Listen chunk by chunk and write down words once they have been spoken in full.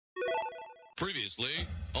Previously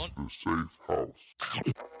on The Safe House.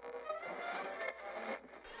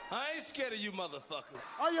 I ain't scared of you motherfuckers.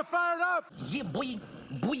 Are you fired up? Yeah, boy.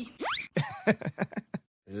 Boy.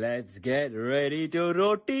 Let's get ready to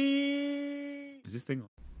roti. Is this thing on?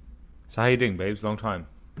 So how you doing, babes? Long time.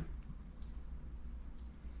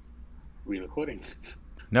 We recording?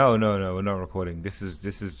 No, we're not recording. This is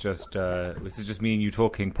just me and you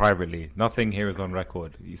talking privately. Nothing here is on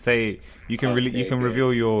record. You say you can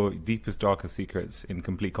reveal your deepest, darkest secrets in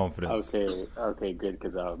complete confidence. Okay, good,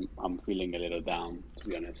 because I'm feeling a little down, to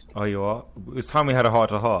be honest. Oh, you are? It's time we had a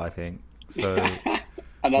heart-to-heart, I think. So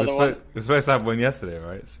Another one? we're supposed to have one yesterday,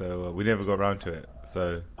 right? So we never got around to it.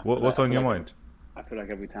 So what's on your mind? I feel like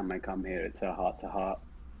every time I come here, it's a heart-to-heart,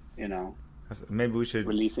 you know. Maybe we should...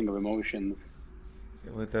 Releasing of emotions.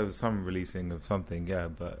 Well, there was some releasing of something, yeah,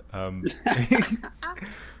 but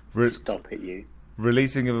Stop it, you.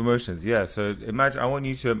 Releasing of emotions, yeah. So imagine, I want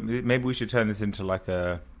you to, maybe we should turn this into like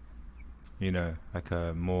a, like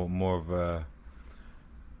a more of a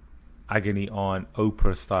agony on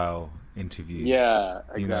Oprah style interview. Yeah,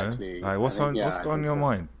 exactly. You know? Like, what's on your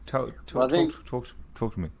mind? Talk to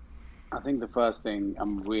me. I think the first thing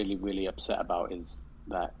I'm really, really upset about is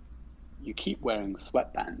that you keep wearing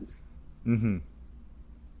sweatbands. Mm-hmm.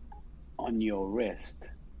 On your wrist.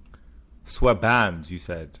 Sweatbands, you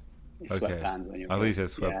said. Sweatbands on your wrist. I thought you said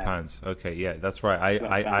sweatpants. Yeah. Okay, yeah, that's right.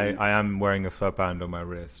 I am wearing a sweatband on my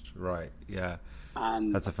wrist. Right, yeah.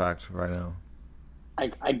 And that's a fact right now. I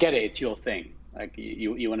get it, it's your thing. Like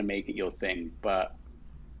you want to make it your thing, but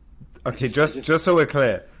okay, just so we're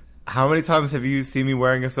clear, how many times have you seen me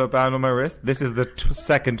wearing a sweatband on my wrist? This is the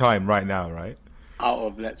second time right now, right? Out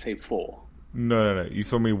of, let's say, 4. No. You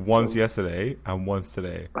saw me once yesterday and once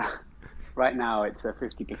today. Right now, it's a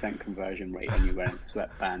 50% conversion rate, and you're wearing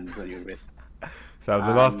sweatbands on your wrist. So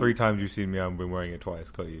the last 3 times you've seen me, I've been wearing it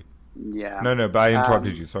twice. Got you? Yeah. No, but I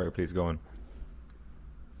interrupted you. Sorry, please go on.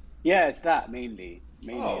 Yeah, it's that mainly.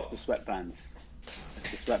 It's the sweatbands.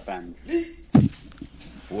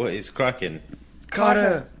 What is cracking?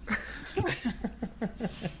 Carter.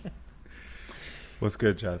 What's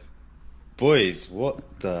good, Jazz? Boys,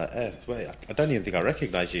 what the F? Wait, I don't even think I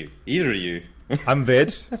recognize you. Either of you. I'm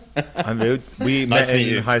Vid. We Nice met to meet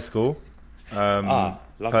in you. high school.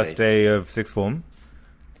 Lovely. First day of sixth form.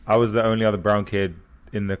 I was the only other brown kid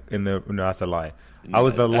in the. No, that's a lie. I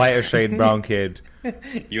was the lighter shade brown kid.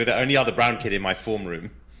 You were the only other brown kid in my form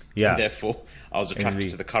room. Yeah. And therefore, I was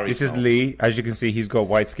attracted to the curry This smell. is Lee. As you can see, he's got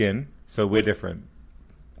white skin, so we're different.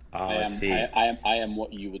 I see. I am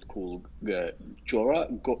what you would call Gora.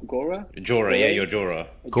 Jorah, yeah, you're Jorah.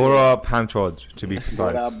 Gora Panchod, to be precise.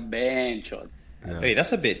 Gora Benchod. Yeah. Hey,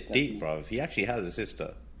 that's a bit deep, bro. He actually has a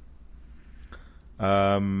sister.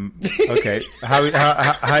 Okay. How you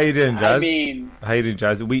doing, Jazz? I mean, how you doing,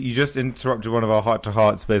 Jazz? You just interrupted one of our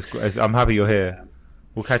heart-to-heart space. I'm happy you're here.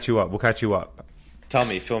 We'll catch you up. Tell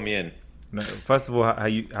me, fill me in. No, first of all, how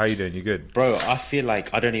you doing? You good? Bro, I feel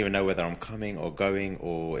like I don't even know whether I'm coming or going,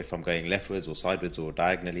 or if I'm going leftwards or sideways or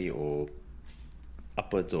diagonally or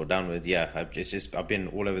upwards or downwards. Yeah, I've been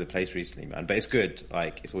all over the place recently, man. But it's good.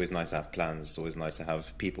 Like, it's always nice to have plans. It's always nice to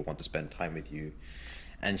have people want to spend time with you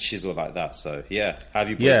and shizzle like that. So yeah, how have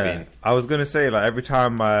you boys been? I was gonna say, like, every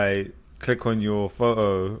time I click on your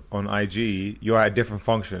photo on IG, you're at a different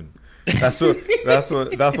function. That's what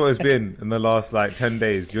it's been in the last like 10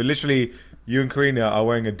 days. You're literally, you and Karina are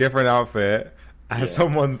wearing a different outfit as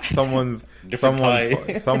someone's function, but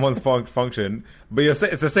it's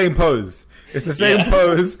the same pose. It's the same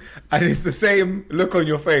pose, and it's the same look on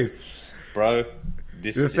your face, bro.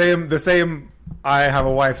 The same. I have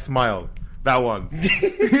a wife smile. That one.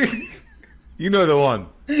 You know the one.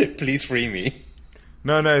 Please free me.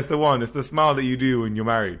 No, it's the one. It's the smile that you do when you're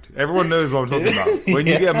married. Everyone knows what I'm talking about. When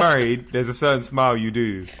you get married, there's a certain smile you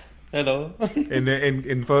do. Hello.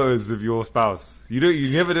 in photos of your spouse. You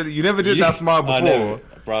never did that smile before. I know,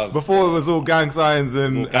 bruv. Before it was all gang signs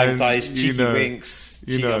and cheeky winks.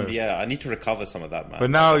 Yeah, I need to recover some of that, man. But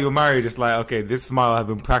now you're married. It's like, okay, this smile I've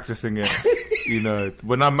been practicing it.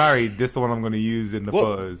 When I'm married, this is the one I'm going to use in the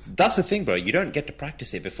photos. That's the thing, bro. You don't get to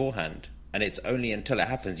practice it beforehand. And it's only until it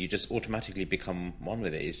happens you just automatically become one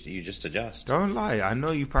with it. You just adjust. Don't lie. I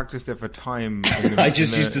know you practiced it for time. I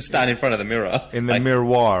just used to stand in front of the mirror. In the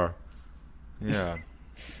miroir. Yeah.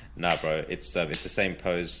 Nah, bro. It's the same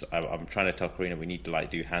pose. I'm trying to tell Karina we need to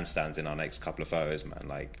like do handstands in our next couple of photos, man.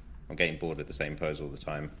 Like, I'm getting bored of the same pose all the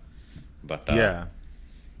time. But yeah.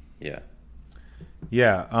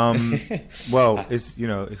 Well,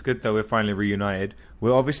 it's good that we're finally reunited.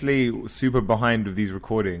 We're obviously super behind with these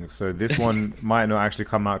recordings, so this one might not actually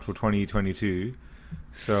come out till 2022.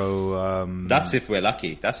 So That's if we're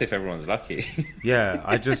lucky. That's if everyone's lucky. yeah,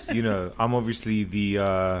 I just I'm obviously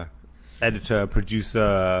the editor, producer,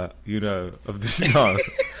 of the show.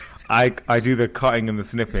 I do the cutting and the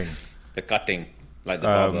snipping. The cutting, like the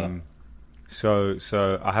barber.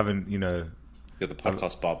 So I haven't, You're the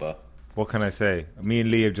podcast barber. what can I say? Me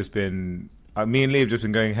and Lee have just been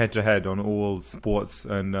going head to head on all sports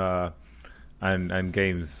and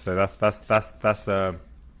games. So that's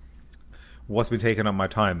what's been taking up my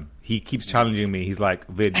time. He keeps challenging me. He's like,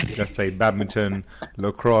 Vid, let's play badminton,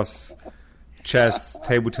 lacrosse, chess,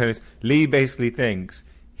 table tennis. Lee basically thinks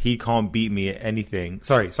he can't beat me at anything.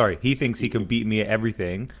 Sorry. He thinks he can beat me at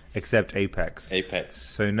everything except Apex.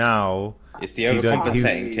 So now it's the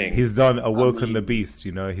overcompensating thing. He's done Awoken the Beast.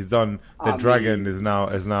 He's done the dragon is now.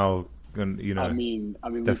 I mean,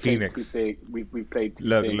 the Phoenix. We played.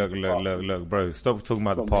 Look, bro! Stop talking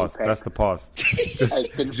about the past. Apex. That's the past.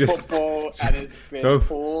 It's been football and it's been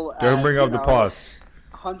pool. Don't bring up the past.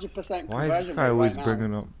 100% Why is this guy always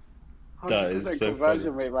bringing up? 100% is so conversion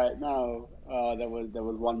funny. rate right now. There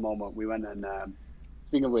was one moment we went and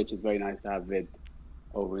speaking of which, it's very nice to have Vid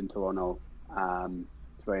over in Toronto.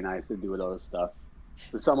 It's very nice to do a lot of stuff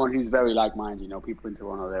with someone who's very like-minded. People in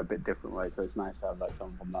Toronto, they're a bit different, right? So it's nice to have like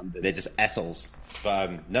someone from London. They're just assholes.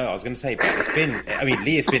 But no, I was going to say, it's been. I mean,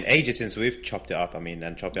 Lee, it's been ages since we've chopped it up. I mean,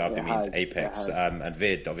 and chopped it up, it means Apex. And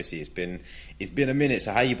Vid, obviously, it's been a minute.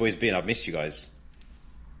 So how you boys been? I've missed you guys.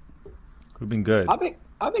 We've been good. I've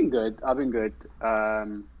been good.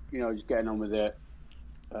 Just getting on with it.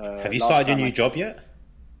 Have you started your new job yet?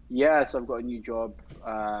 Yes, I've got a new job,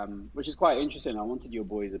 which is quite interesting. I wanted your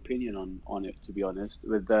boys' opinion on it, to be honest.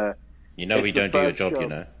 With the, we don't do your job.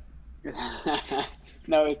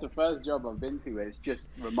 No, it's the first job I've been to where it's just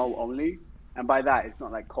remote only, and by that it's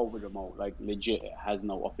not like COVID remote, like legit. It has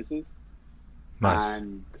no offices. Nice.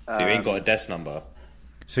 And, So you ain't got a desk number.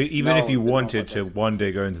 So even if you there's no wanted to office. one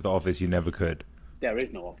day go into the office, you never could. There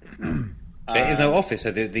is no office. No. There is no office,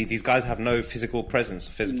 so these guys have no physical presence,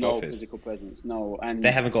 physical No office. physical presence. No, and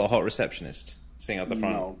They haven't got a hot receptionist sitting at the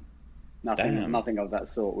front. No, Damn. nothing of that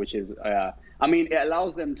sort. Which is, I mean, it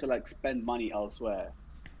allows them to like spend money elsewhere.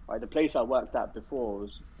 Right, the place I worked at before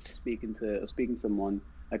was speaking to someone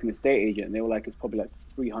like an estate agent, and they were like, it's probably like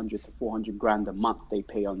 300 to 400 grand a month they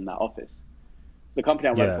pay on that office. The company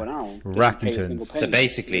I work for now doesn't pay a single penny. So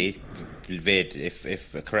basically, Vid,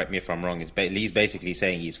 if correct me if I'm wrong, Lee's basically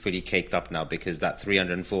saying he's fully caked up now because that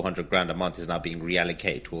 300 and 400 grand a month is now being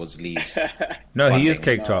reallocated towards Lee's. No, he is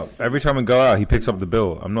caked up. Every time we go out, he picks up the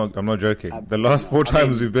bill. I'm not joking. The last 4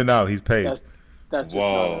 times we've been out, he's paid. That's just,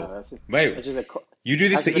 Whoa. that's just, Wait. that's just You do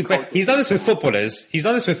this. He's done this with footballers. He's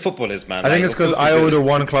done this with footballers, man. I think it's of course because he's I doing order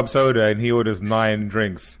it. 1 club soda and he orders 9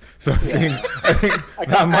 drinks. So I think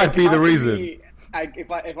that might be the reason.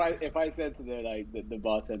 If I said to the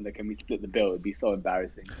bartender, can we split the bill? It'd be so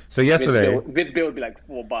embarrassing. So yesterday, Vid's bill would be like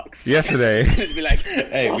 $4. Yesterday, It'd be like,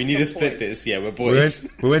 Hey, we need to split this. Yeah, we're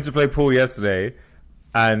boys. we went to play pool yesterday,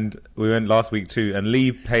 and we went last week too. And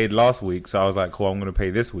Lee paid last week, so I was like, "Cool, I'm going to pay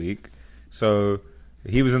this week." So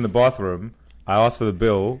he was in the bathroom. I asked for the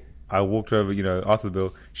bill. I walked over, asked for the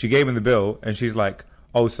bill. She gave me the bill, and she's like,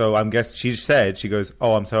 "Oh, so I'm guessing." She goes,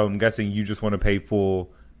 "Oh, I'm guessing you just want to pay for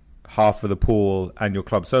half of the pool and your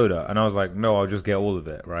club soda." And I was like, "No, I'll just get all of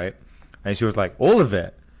it, right?" And she was like, "All of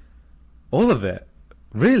it?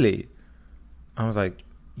 Really?" I was like,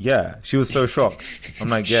 "Yeah." She was so shocked. I'm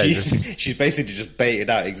like, "Yeah." She's basically just baited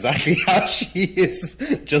out exactly how she is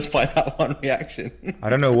just by that one reaction. I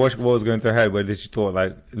don't know what was going through her head, whether she thought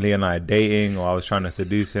like Lee and I are dating or I was trying to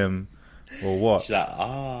seduce him or what. She's like,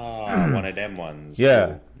 one of them ones. Yeah.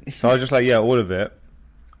 Cool. So I was just like, "Yeah, all of it,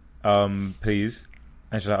 please."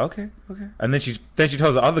 And she's like, okay. And then she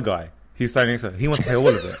tells the other guy, he's standing next to her, he wants to pay all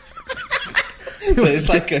of it. So it's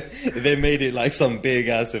like they made it like some big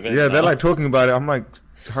ass event. Yeah, they're now. like talking about it. I'm like,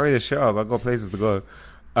 hurry the shit up. I've got places to go.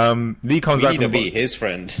 Lee comes We back need from to be his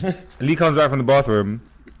friend. Lee comes back from the bathroom,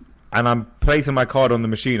 and I'm placing my card on the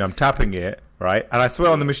machine. I'm tapping it, right? And I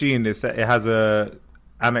swear on the machine it has a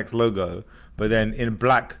Amex logo, but then in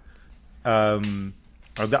black, I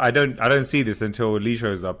don't see this until Lee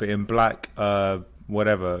shows up. But in black,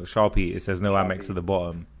 whatever Sharpie, it says no Amex at the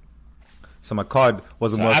bottom. So my card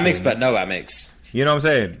wasn't working. Amex, but no Amex. You know what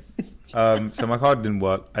I'm saying? So my card didn't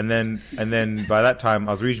work, and then by that time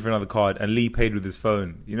I was reaching for another card, and Lee paid with his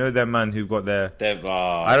phone. You know that man who got their.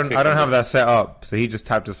 I don't have that set up, so he just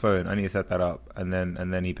tapped his phone. I need to set that up, and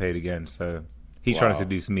then he paid again. So he's trying to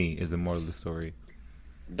seduce me. Is the moral of the story?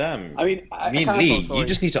 Damn. I mean, Lee, you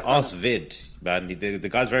just need to ask Vid, man. The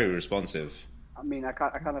guy's very responsive. I mean, I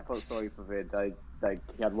kind of felt sorry for Vid. like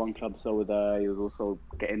he had one club soda. He was also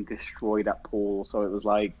getting destroyed at pool. So it was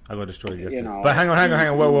like I got destroyed yesterday. you know, But hang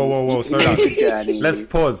on. Whoa. Slow down. journey. Let's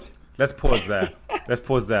pause there.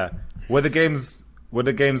 Were the games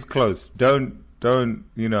close? Don't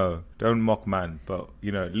mock man. But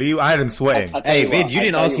Lee, I had him sweating. Hey, Vid, you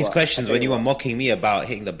didn't ask these questions when you were mocking me about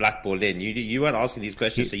hitting the black ball in. You weren't asking these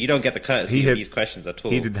questions, so you don't get the courtesy of these questions at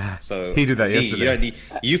all. He did that. So he did that Lee, yesterday. You don't need.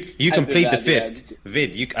 You can plead the that, fifth.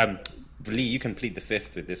 Vid, Lee, you can plead the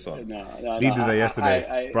fifth with this one. No, Lee did that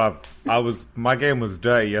yesterday, bruv. My game was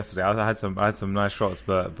dirty yesterday. I had some nice shots,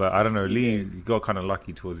 but I don't know. Lee got kind of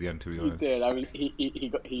lucky towards the end, to be honest. He did. I mean,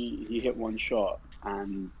 he hit one shot,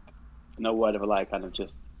 and no word of a lie, kind of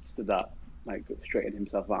just stood up, like straightened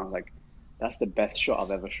himself out. I was like, that's the best shot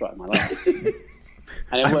I've ever shot in my life.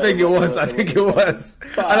 I think it was. And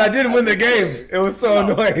I didn't win the game. It was so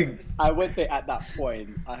annoying. I would say at that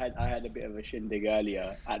point, I had a bit of a shindig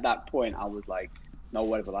earlier. At that point, I was like, no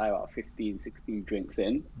word of a lie, about 15, 16 drinks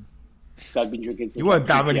in. So I've been drinking. You weren't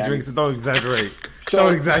that many drinks, so don't exaggerate. So,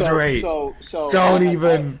 don't exaggerate. So don't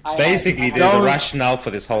even. Basically, there's a rationale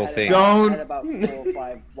for this whole thing. I had about 4 or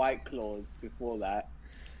 5 White Claws before that.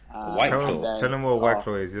 White Claw. Tell him what White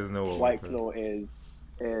Claw is. He doesn't know what White Claw is.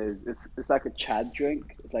 It's like a Chad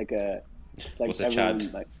drink. It's like what's a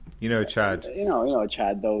Chad? Like, Chad. You know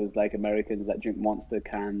Chad. Those like Americans that drink Monster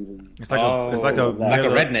cans and. It's like a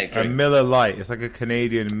redneck drink. A Miller Light. It's like a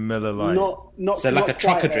Canadian Miller Light. Not so like a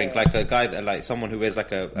trucker drink, like a guy that like someone who wears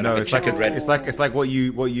like a checkered red. It's like what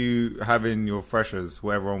you have in your freshers,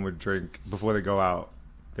 where everyone would drink before they go out.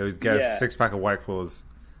 They would get a 6-pack of White Claws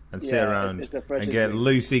and sit around and get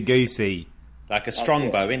loosey goosey. Like a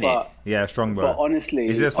strongbow, innit? Yeah, strongbow. But honestly,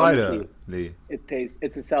 is it a cider, Lee?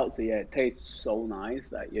 It's a seltzer. Yeah, it tastes so nice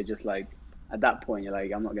that you're just like, at that point, you're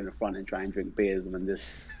like, I'm not going to front and try and drink beers when this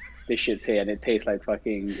shit's here, and it tastes like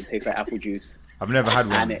apple juice. I've never had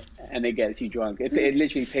one, and it gets you drunk. It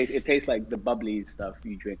literally tastes like the bubbly stuff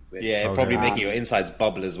you drink with. Yeah, it probably making your insides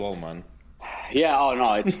bubble as well, man. Yeah. Oh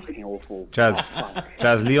no, it's fucking awful.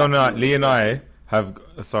 Chaz, Lee and I have.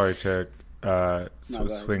 Sorry to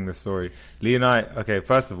swing the story. Lee and I. Okay,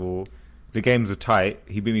 first of all, the games are tight.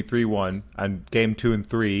 He beat me 3-1, and game 2 and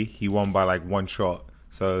 3 he won by like 1 shot.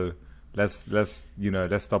 So let's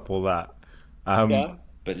stop all that.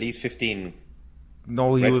 But Lee's 15.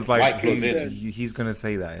 No, he was like White Claws in. He's gonna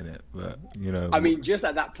say that in it, but I mean, just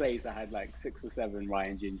at that place, I had like 6 or 7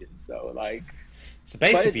 Ryan Gingers. So like. So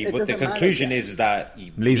basically, what the conclusion is that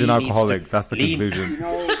Lee's an alcoholic. That's the conclusion.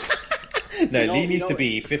 Lee needs to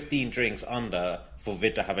be 15 drinks under for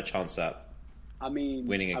Vid to have a chance at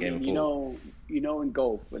winning a game of pool. You know, in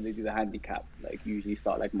golf when they do the handicap, like usually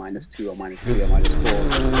start like -2 or -3 or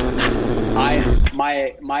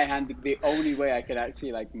 -4. The only way I could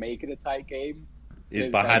actually like make it a tight game is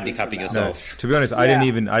by handicapping yourself. No, to be honest, I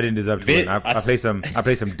didn't deserve to win. I played some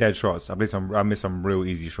dead shots. I missed some real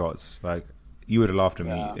easy shots. Like you would have laughed at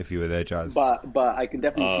me if you were there, Jazz. But I can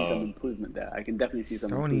definitely see some improvement there. I can definitely see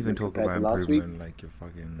some. Don't even talk about improvement like you're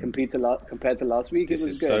fucking. Compared to last week, this it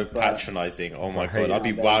was is good, so patronising. Oh my god,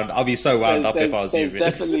 I'll be so wound up if I was you.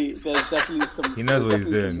 There's definitely some. He knows what he's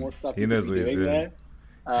doing. He knows what he's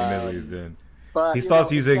doing. But he starts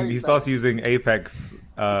using Apex.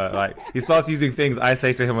 He starts using things I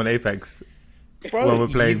say to him on Apex. Bro, when we're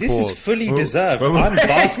playing this is fully deserved. I'm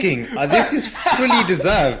basking. This is fully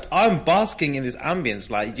deserved. I'm basking in this ambience.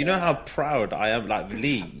 Like, you know how proud I am. Like,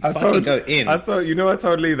 Lee, go in. I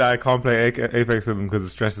told Lee that I can't play Apex with him because it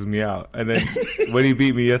stresses me out. And then when he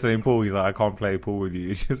beat me yesterday in pool, he's like, I can't play pool with you.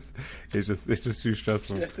 It's just too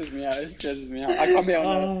stressful. It stresses me out. I come here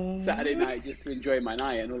on a Saturday night just to enjoy my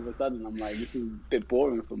night, and all of a sudden I'm like, this is a bit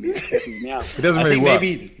boring for me. It stresses me out. It doesn't really work.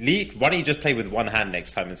 Maybe Lee, why don't you just play with one hand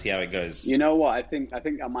next time and see how it goes? You know what? I think I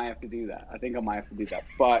might have to do that.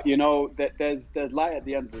 But there's light at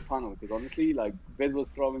the end of the tunnel because honestly, like Vid was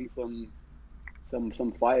throwing some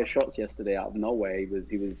fire shots yesterday out of nowhere. He was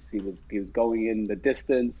going in the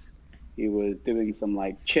distance. He was doing some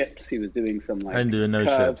like chips. He was doing some like. I'm doing no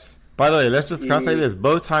curves. chips. By the way, can I say this?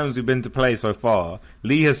 Both times we've been to play so far,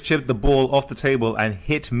 Lee has chipped the ball off the table and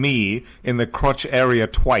hit me in the crotch area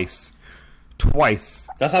twice.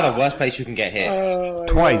 That's not the worst place you can get hit.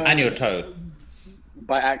 Twice. And your toe.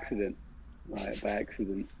 By accident. Right, by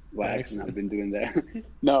accident. I've been doing there.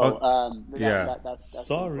 No, that's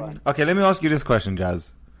sorry. Okay, let me ask you this question,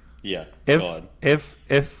 Jazz. Yeah.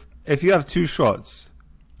 If you have 2 shots,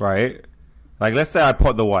 right? Like let's say I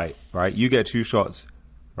pot the white, right? You get 2 shots,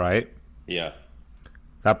 right? Yeah.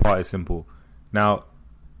 That part is simple. Now,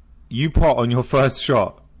 you pot on your first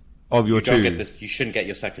shot of your 2. You shouldn't get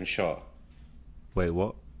your second shot. Wait,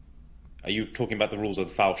 what? Are you talking about the rules of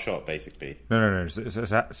the foul shot, basically? No.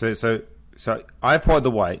 So I pot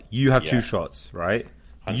the white. You have two Yeah. shots, right?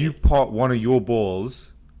 100. You pot one of your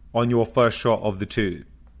balls on your first shot of the two.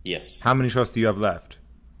 Yes. How many shots do you have left?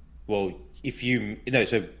 Well,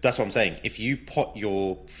 so that's what I'm saying. If you pot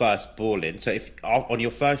your first ball in, so if on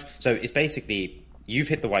your first, so it's basically you've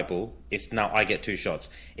hit the white ball. It's now I get two shots.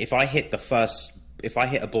 If I hit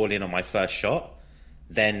a ball in on my first shot,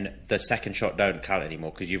 then the second shot don't count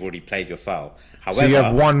anymore because you've already played your foul. However, So you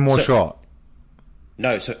have one more shot.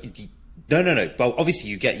 No, so no. Well, obviously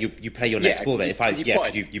you play your next ball. Then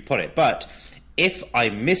if you put it, but if I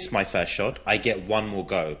miss my first shot, I get one more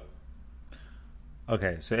go.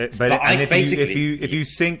 Okay, so if you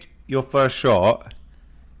sink your first shot,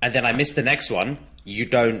 and then I miss the next one, you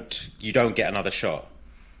don't get another shot.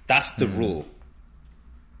 That's the rule.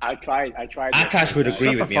 I tried. Akash would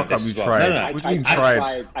agree with me on this as well. No. What do you mean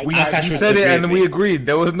tried? Akash You would said it agree and with we me. agreed.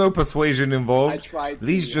 There was no persuasion involved. I tried to,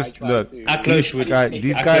 These just I tried look. to. Akash would.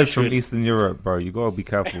 These Akash guys from would- Eastern Europe, bro. You gotta be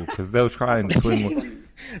careful because they'll try and swing.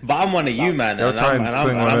 But I'm one of you, man. They'll try and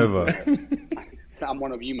swing one over. I'm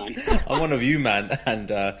one of you, man. I'm one of you, man,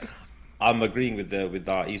 and I'm agreeing with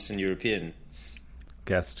our Eastern European.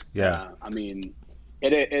 Guest, yeah. I mean,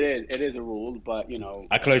 it is a rule, but you know.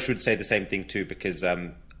 Aklosh would say the same thing too because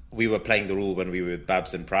we were playing the rule when we were with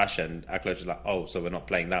Babs and Prash, and Aklosh was like, "Oh, so we're not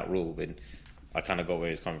playing that rule." And I kind of got where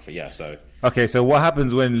he's coming from. Yeah, so Okay, so what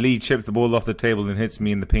happens when Lee chips the ball off the table and hits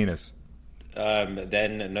me in the penis?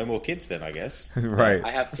 then no more kids. Then I guess Right.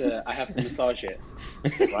 I have to massage it,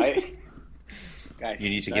 right? Guys, you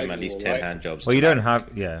need to give him at least 10 hand jobs. Well, you don't have.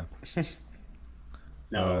 Yeah.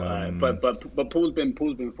 No, but pool's been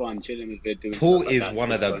fun. Chilling with it. Doing Pool stuff like is that.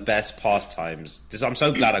 one of the Fun. best pastimes. I'm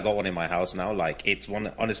so glad I got one in my house now. Like it's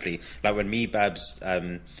one, honestly. Like when me, Babs,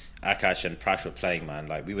 Akash, and Prash were playing, man.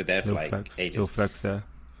 Like we were there for Little like flex. ages. Little flex there.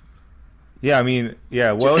 Yeah, I mean,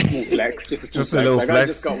 yeah. Well, Just a small flex. just a little like, flex. I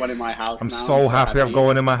just got one in my house. I'm now. so happy I've got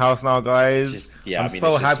one in my house now, guys. I'm it's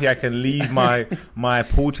so just- happy I can leave my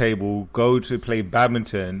pool table, go to play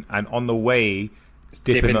badminton, and on the way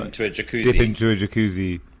Dip into a jacuzzi. Dip into a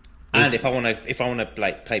jacuzzi. And if I wanna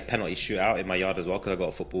like play penalty shootout in my yard as well because I got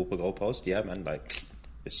a football goalpost, yeah, man, like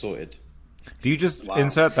it's sorted. Do you just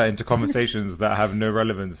insert that into conversations that have no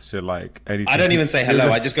relevance to like anything? I don't even say hello.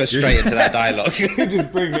 I just go straight into that dialogue. You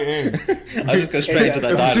just bring it in. I just go straight into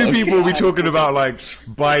that If two dialogue. people will be talking about like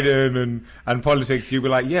Biden and politics, you'll be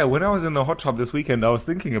like, yeah, when I was in the hot tub this weekend, I was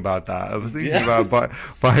thinking about that. I was thinking about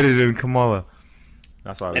Biden and Kamala.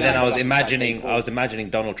 That's why. And then I was imagining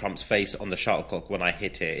Donald Trump's face on the shuttlecock when I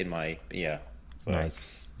hit it in my So,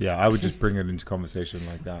 Nice. Yeah, I would just bring it into conversation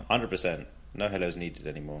like that. 100%. No hellos needed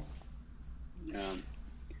anymore. Yeah.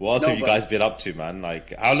 What else No, have you but- guys been up to, man?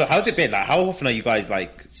 Like, how's it been? Like, how often are you guys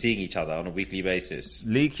like seeing each other on a weekly basis?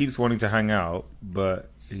 Lee keeps wanting to hang out, but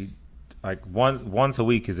he like once a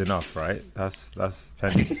week is enough, right? That's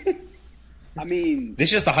plenty. I mean, This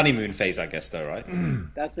is just the honeymoon phase, I guess, though, right?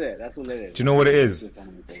 that's it. That's what it is. Do you know what it is?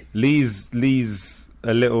 Lee's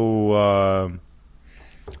a little,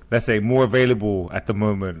 let's say, more available at the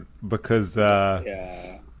moment because Yeah.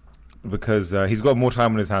 he's got more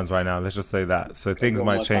time on his hands right now. Let's just say that. So things got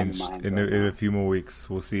might more time change on my hands in right a now. few more weeks.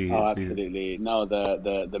 We'll see. Oh, if he- absolutely. No,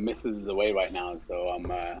 the missus is away right now, so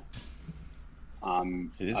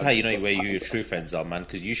So this is how you know where your true friends are, man,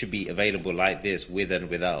 because you should be available like this with and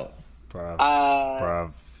without.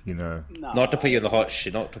 bruv, you know. no. Not to put you in the hot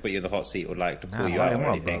seat or like to pull you out or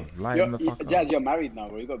anything. Lighten the fuck Jazz, up. you're married now,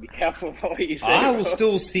 bro. You gotta be careful about what you say. I will bro.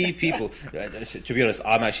 still see people. To be honest,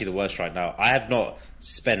 I'm actually the worst right now. I have not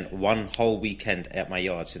spent one whole weekend at my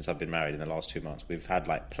yard since I've been married in the last 2 months. We've had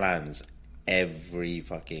like plans every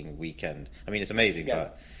fucking weekend. I mean, it's amazing, Yeah,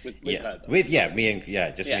 but with yeah, her, though. with me and me and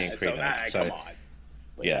Karina. So, come on.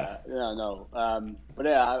 But yeah. no. But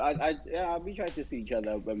yeah, we try to see each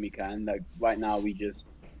other when we can. Like right now,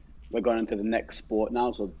 we're going into the next sport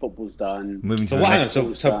now. So football's done. Moving so to what? the Hang on.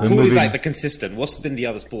 next, So We're pool is moving- like the consistent. What's been the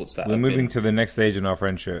other sports that we're have moving been? to the next stage in our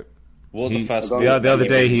friendship. What was the first? Go sport? on. The other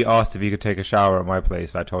day he asked if he could take a shower at my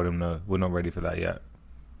place. I told him no, we're not ready for that yet.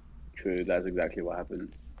 True, that's exactly what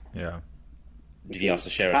happened. Yeah. Did he ask to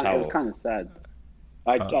share a It towel? was kind of sad.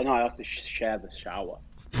 I know I have to share the shower.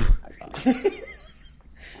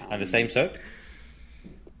 And the same soap?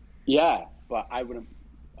 Yeah, but I wouldn't.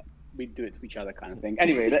 We'd do it to each other, kind of thing.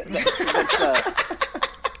 Anyway,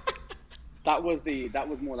 that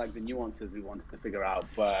was more like the nuances we wanted to figure out.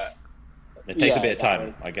 But It takes a yeah, bit of that time.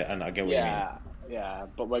 was- I get what you mean. yeah.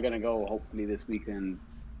 But we're gonna go hopefully this weekend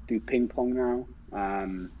do ping pong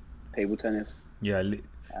now, table tennis. Yeah.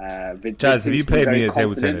 Jazz, Jazz, have you played me at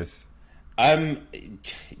table tennis? Do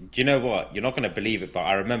you know what? You're not going to believe it, but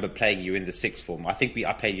I remember playing you in the sixth form. I think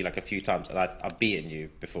I played you like a few times, and I've beaten you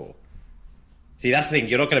before. See, that's the thing.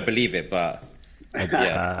 You're not going to believe it, but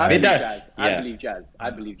yeah, I believe no, Jazz. I believe Jazz. I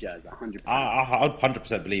believe Jazz. 100%. I would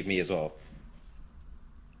 100% believe me as well.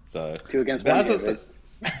 So 2 against but 1. that's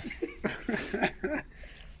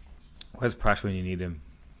Where's Prash when you need him?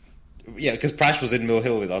 yeah, because Prash was in Mill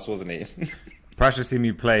Hill with us, wasn't he? Prash has seen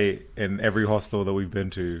me play in every hostel that we've been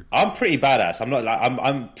to. I'm pretty badass. I'm not like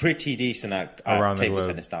I'm pretty decent at Around the table globe.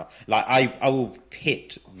 tennis now. Like I will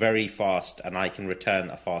hit very fast and I can return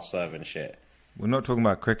a fast serve and shit. We're not talking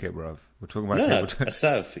about cricket, bruv. We're talking about No, table a tennis.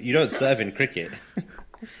 serve. You don't serve in cricket.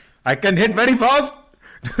 I can hit very fast.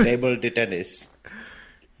 Table tennis.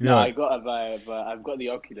 No, Yeah. I've got the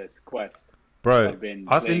Oculus Quest. Bro, I've been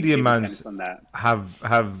us playing Indian table mans tennis on that.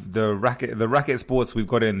 have the racket sports. We've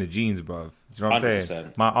got it in the genes, bro. Do you know what I'm saying?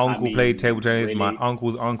 100%. My uncle mean, played table tennis. really? My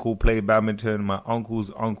uncle's uncle played badminton. My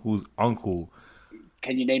uncle's uncle.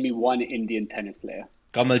 Can you name me one Indian tennis player?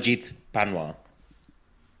 Kamaljeet Panwa.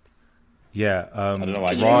 Yeah, I don't know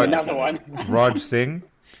why. Can you Raj- name another one? Raj Singh.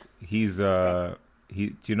 He's Do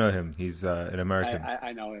you know him? He's an American.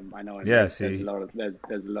 I know him. I know him. Yeah, there's see. a lot of there's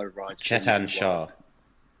a lot of Raj. Chetan Shah.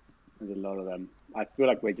 There's a lot of them. I feel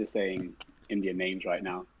like we're just saying Indian names right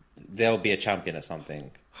now. There'll be a champion or something.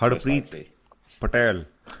 Harpreet. most likely. Patel.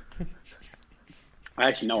 I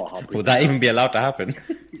actually know a Harpreet. Would that even be allowed to happen?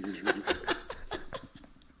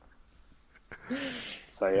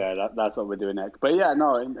 So yeah, that's what we're doing next. But yeah,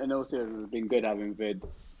 no, and also it's been good having Vid.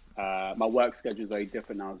 My work schedule is very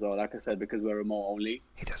different now as well. Like I said, because we're remote only,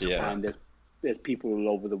 He doesn't Yeah. work. and there's people all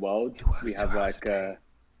over the world. works We have 2 hours like a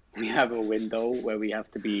we have a window where we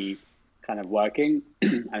have to be kind of working,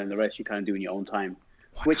 and then the rest you kind of do in your own time,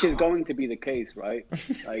 which is going to be the case, right?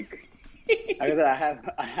 Like I said,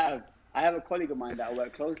 I have a colleague of mine that I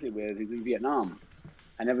work closely with who's in Vietnam,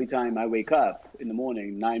 and every time I wake up in the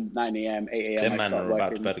morning, 9 a.m., 8 a.m., Them I man start are about to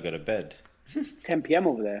working. better go to bed. 10 p.m.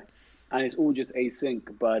 over there, and it's all just async.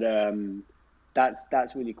 But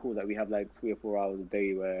that's really cool that we have like 3 or 4 hours a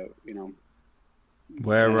day where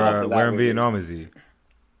Where And after that, where in we- Vietnam is he?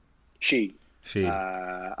 she. She.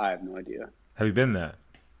 I have no idea. Have you been there?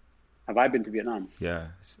 Have I been to Vietnam? Yeah.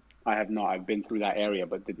 I have not. I've been through that area,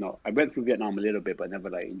 but did not. I went through Vietnam a little bit, but never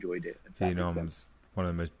like enjoyed it. if that makes sense. Vietnam's one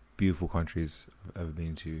of the most beautiful countries I've ever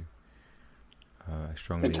been to. I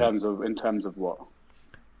strongly In terms of what?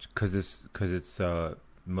 because it's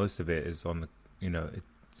most of it is on the it's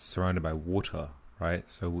surrounded by water, right?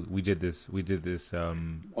 So we did this Well,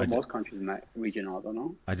 most countries in that region are, don't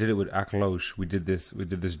know. I did it with Aklosh. We did this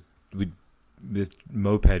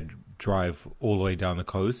moped drive all the way down the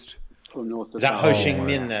coast. From north to Is that south. Ho Oh Chi my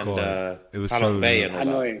Minh and God. It was Halong so- Bay and all that?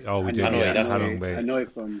 Hanoi. Oh, we did, Hanoi, yeah, that's Halong Bay.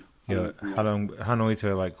 Hanoi from. Yeah, from- Hanoi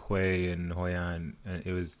to like Hue and Hoi An, and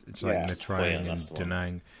it's like Yeah. Nha Hoi Trang An, and that's the one. Da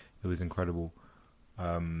Nang. It was incredible.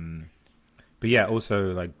 But yeah,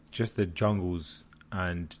 also like just the jungles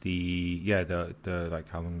and the like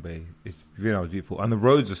Halong Bay. It's beautiful, and the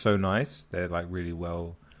roads are so nice. They're like really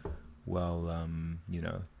well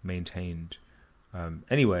maintained.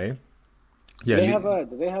 Anyway, yeah, Do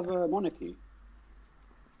they have a monarchy?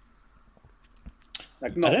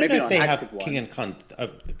 Like I not don't maybe know if not they an have active king one. and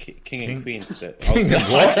cunt, king and queens. King and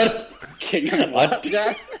what? King and what?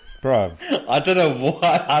 bruv. I don't know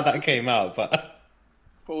how that came out, but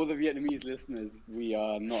For all the Vietnamese listeners, we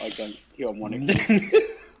are not against your monarchy.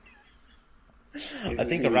 I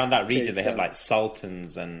think around that region they have like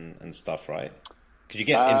sultans and stuff, right? Because you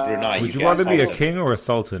get in Brunei, Would you get rather be a sultan. king or a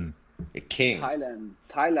sultan? A king.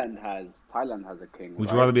 Thailand has a king. Would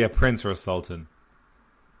right? you rather be a prince or a sultan?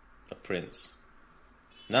 A prince.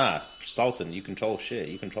 Nah, sultan. You control shit.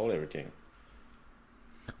 You control everything.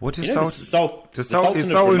 What is You know, sultan? the Is Sultan of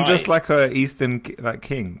Sultan Brunei. just like a Eastern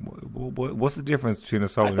king? What's the difference between a I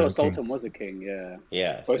Sultan thought and a king? Sultan was a king. Yeah.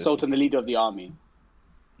 Yeah. Or Sultan, the leader of the army.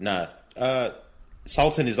 Nah.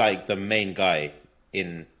 Sultan is like the main guy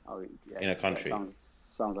in. Oh, yeah. In a country.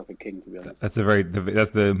 Sounds like a king, to be honest.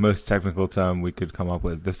 That's the most technical term we could come up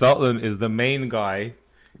with. The Sultan is the main guy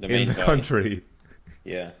The in main the guy. country.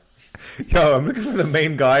 Yeah. Yo, I'm looking for the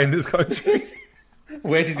main guy in this country.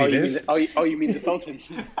 Where does he You live? mean you mean the Sultan?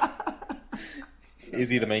 Is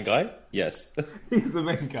he the main guy? Yes. He's the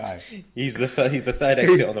main guy. He's the third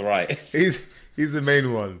exit on the right. He's the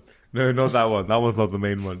main one. No, not that one. That one's not the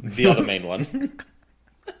main one. The other main one.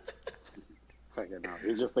 Fucking hell.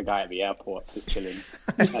 He's just the guy at the airport, just chilling.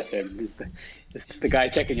 That's him. He's just the guy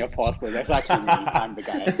checking your passport. That's actually me. I'm the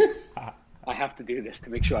guy. I have to do this to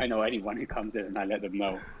make sure I know anyone who comes in and I let them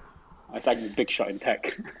know. It's like the big shot in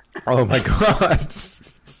tech. Oh my god.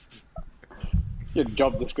 Your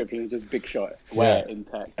job description is just big shot. Where in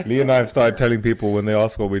tech? Lee and I have started telling people when they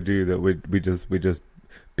ask what we do that we just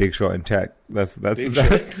big shot in tech. That's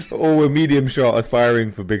or we're medium shot,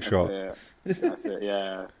 aspiring for big shot. That's it.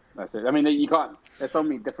 Yeah, that's it. I mean, you can't. There's so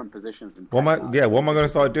many different positions. In tech What am I going to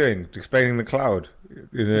start doing? Explaining the cloud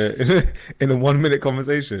in a 1 minute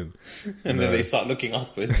conversation, And then they start looking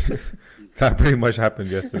upwards. That pretty much happened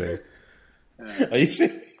yesterday. Are you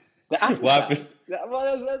serious? The Apple What Cloud. happened?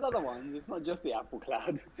 Well, there's other ones. It's not just the Apple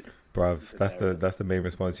Cloud. Bruv, that's the main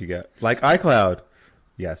response you get. Like iCloud,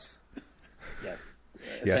 yes, Yes.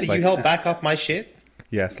 yes, So like, you help back up my shit?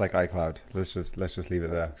 yes, like iCloud. Let's just leave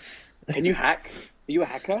it there. Can you hack? Are you a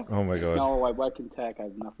hacker? Oh my god. No, I work in tech. I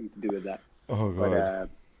have nothing to do with that. Oh god. But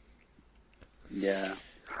yeah,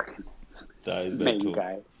 That is main mental.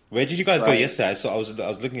 guy. Where did you guys go Right. yesterday? I was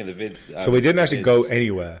looking at the vid. So we didn't actually go vids.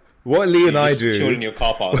 anywhere. What Lee and You I just do, chilled in your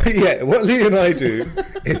car park. yeah, what Lee and I do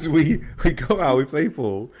is we go out, we play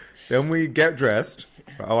pool, then we get dressed.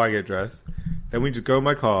 Oh, I get dressed. Then we just go in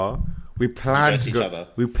my car. We plan dress to each go. other.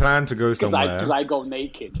 We plan to go Because somewhere. I go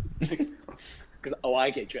naked. Because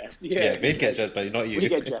I get dressed. Yeah, Vid get dressed, but not you. We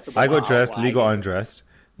get dressed. I got Wow, dressed. why? Lee got undressed.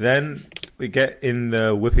 Then we get in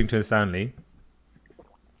the Whippington Stanley.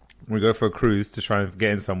 We go for a cruise to try and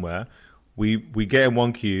get in somewhere. We get in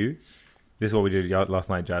one queue. This is what we did last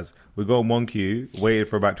night, Jazz. We got in one queue, waited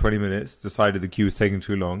for about 20 minutes, decided the queue was taking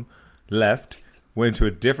too long, left, went to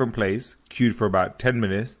a different place, queued for about 10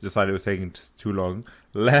 minutes, decided it was taking too long,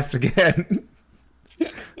 left again,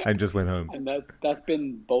 and just went home. And that's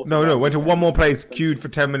been both. No, went to one more place, queued for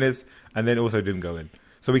 10 minutes, and then also didn't go in.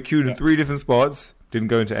 So we queued in 3 different spots, didn't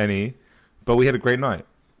go into any, but we had a great night,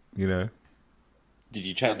 you know. Did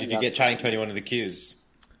you get chatting to anyone in the queues?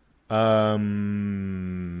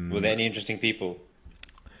 Were there any interesting people?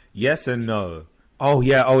 Yes and no. Oh,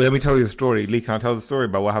 yeah. Oh, let me tell you the story. Lee, can I tell the story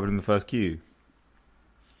about what happened in the first queue?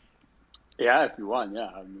 Yeah, if you want, yeah.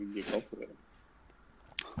 I mean, you go for it.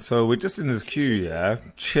 So we're just in this queue, yeah,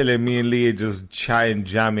 chilling. Me and Lee are just chatting,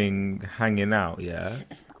 jamming, hanging out, yeah.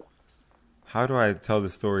 How do I tell the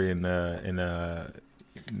story in a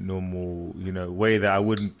normal, way that I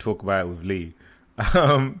wouldn't talk about it with Lee?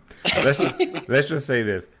 Let's just say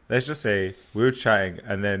this. Let's just say we were chatting,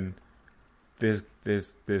 and then there's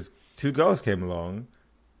 2 girls came along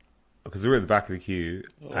because we were at the back of the queue,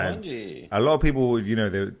 and a lot of people would,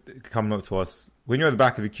 they come up to us. When you're at the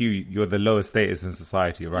back of the queue, you're the lowest status in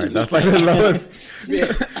society, right? That's like the lowest.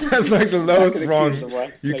 That's like the lowest rung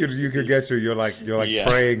you could get to. You're like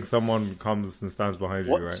praying someone comes and stands behind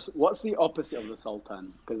you, right? What's the opposite of the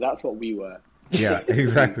Sultan? Because that's what we were. Yeah,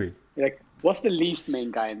 exactly. Like, what's the least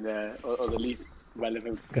main guy in the, or the least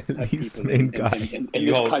relevant Least people main in guy. in You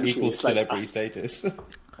this hold country? equal It's like, celebrity status.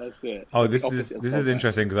 that's it. Oh, The this opposite of is Sultan.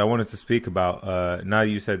 interesting because I wanted to speak about. Now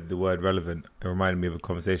you said the word relevant, it reminded me of a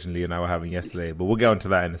conversation Lee and I were having yesterday. But we'll get onto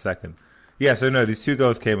that in a second. Yeah, so no, these 2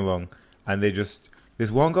 girls came along, and this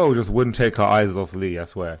one girl just wouldn't take her eyes off Lee. I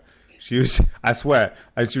swear, I swear,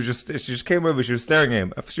 and she just came over. She was staring at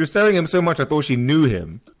him. She was staring at him so much I thought she knew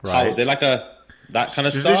him. Right? How was it like that kind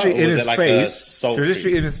of She was stuff, or literally in was his it like a face. She sultry? was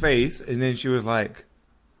literally in his face, and then she was like,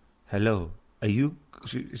 "Hello, are you?"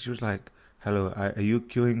 She was like, "Hello, are you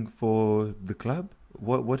queuing for the club?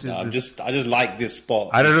 What is No, this?" I just like this spot.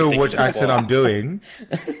 I don't know this which particular accent spot. I'm doing,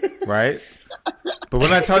 right? But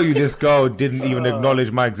when I tell you this girl didn't even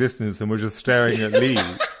acknowledge my existence and was just staring at Lee,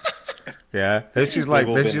 yeah. Then she's like,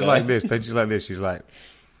 all then been she's there. like this, then she's like this. She's like,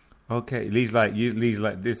 okay. Lee's like,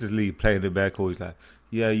 this is Lee playing the back call. He's like,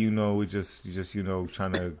 yeah, we just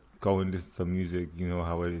trying to go and listen to some music. You know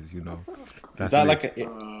how it is, That's Is that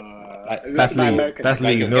Lee. That's my Lee. American That's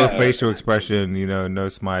accent. Lee. Like a No ghetto. facial expression, no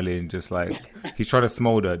smiling, just like he's trying to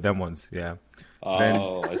smolder them ones, yeah.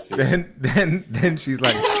 Oh, I see. Then she's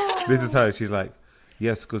like, this is her. She's like,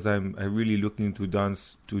 yes, because I'm really looking to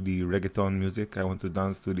dance to the reggaeton music. I want to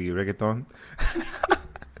dance to the reggaeton.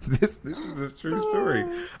 This is a true story.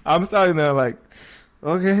 I'm starting there like,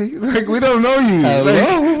 okay, like we don't know you.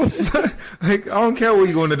 Like I don't care what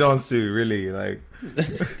you want to dance to, really. Like,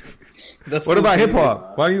 That's what cool about too. hip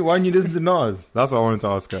hop? Why don't you listen to Nas? That's what I wanted to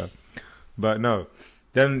ask her. But no.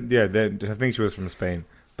 Then I think she was from Spain.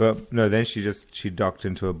 But no, then she ducked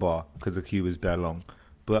into a bar because the queue was bare long.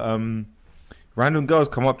 But random girls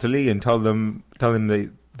come up to Lee and tell him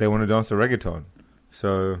they want to dance to reggaeton.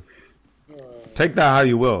 So take that how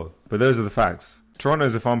you will. But those are the facts.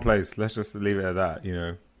 Toronto's a fun place. Let's just leave it at that.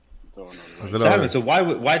 There's a lot Simon, of- so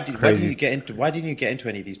why didn't crazy. you get into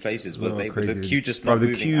any of these places? Was Oh, the crazy. queue just Bro, not the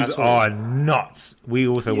moving queues at all? are nuts. We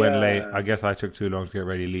also went Yeah. late. I guess I took too long to get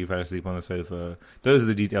ready. Lee fell asleep on the sofa. Those are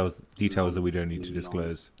the details that we don't need to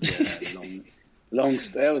disclose. Yeah, long.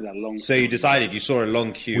 There was a long. So you decided, you saw a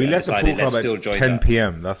long queue We and left the pool decided, let's club still at join 10 that.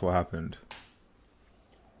 p.m. That's what happened.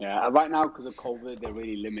 Yeah, right now because of COVID, they're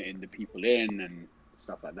really limiting the people in and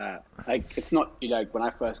stuff like that. Like, it's not like when I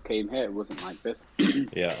first came here, it wasn't like this.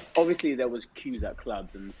 Yeah. Obviously, there was queues at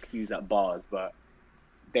clubs and queues at bars, but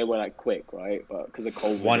they were like quick, right? But because of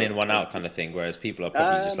COVID, One in, one out kind of thing, whereas people are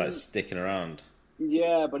probably just like sticking around.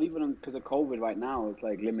 Yeah, but even because of COVID right now, it's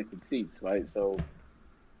like limited seats, right? So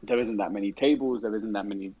there isn't that many tables, there isn't that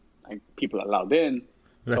many like people allowed in.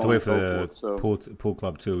 We have so to on wait and for so the forth. pool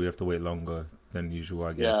club too. We have to wait longer than usual,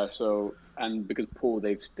 I guess. Yeah, so and because pool,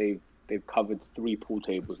 they've covered 3 pool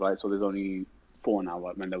tables, right? So there's only 4 now.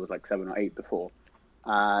 When there was like 7 or 8 before.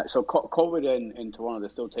 So COVID in Toronto, they're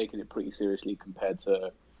still taking it pretty seriously compared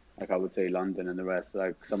to, like I would say, London and the rest.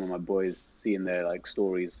 Like some of my boys seeing their like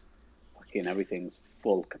stories, fucking everything's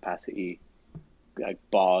full capacity, like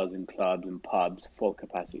bars and clubs and pubs, full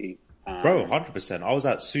capacity. Bro, 100%. I was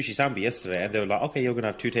at Sushi Sambi yesterday and they were like, okay, you're going to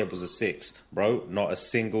have 2 tables of 6. Bro, not a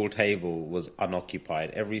single table was unoccupied.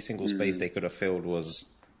 Every single space they could have filled was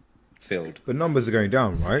filled. But numbers are going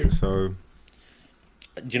down, right? So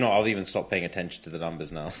Do you know, I've even stopped paying attention to the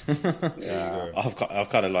numbers now. Yeah. I've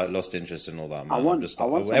kind of like lost interest in all that, man. I want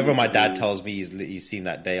whatever my someone dad to- tells me he's seen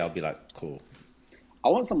that day, I'll be like, cool. I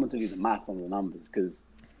want someone to do the math on the numbers because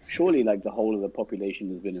surely like the whole of the population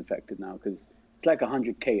has been infected now because it's like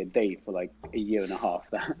 100K a day for like a year and a half.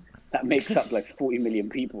 That makes up like 40 million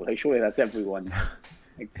people. Like surely that's everyone.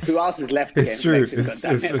 Like, who else is left to It's get true. infected? It's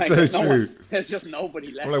goddammit? Like, so there's no true. there's just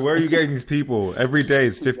nobody left. I'm like, where are you getting these people? Every day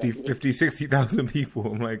is 50, 60,000 people.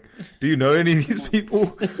 I'm like, do you know any of these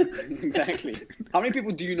people? Exactly. How many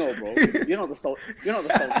people do you know, bro? You're not the Sultan. You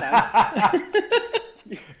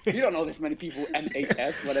don't know this many people.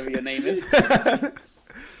 NHS, whatever your name is.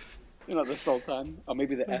 You're not the Sultan, or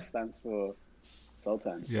maybe the S stands for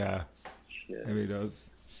Sultan. Yeah, Shit. maybe it does.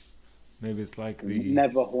 Maybe it's like the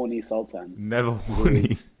Never horny Sultan. never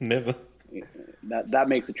horny. Never. That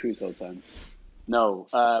makes a true Sultan. No,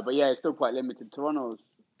 but yeah, it's still quite limited. Toronto's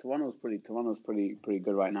pretty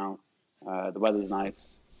good right now. The weather's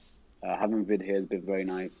nice. Having vid here has been very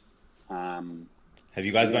nice. Have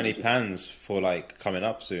you guys got any plans for like coming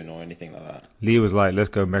up soon or anything like that? Lee was like, let's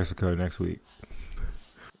go Mexico next week.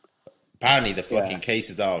 Apparently the fucking Yeah.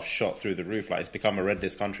 cases that have shot through the roof. Like it's become a red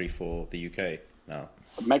list country for the UK now.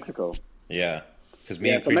 Mexico. Yeah, because me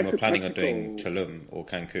Yeah, and so Cream were planning on Mexico- doing Tulum or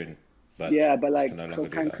Cancun. But Yeah, but like, can no so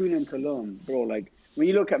longer do that. Cancun and Tulum, bro, like, when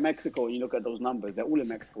you look at Mexico and you look at those numbers, they're all in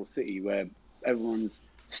Mexico City where everyone's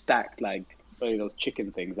stacked like those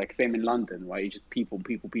chicken things, like same in London, right? It's just people.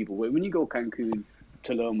 When you go Cancun,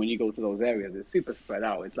 Tulum, when you go to those areas, it's super spread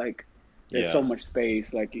out. It's like, there's Yeah. so much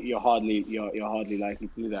space, like you're hardly likely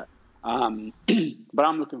to do that. But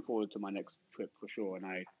I'm looking forward to my next trip for sure, and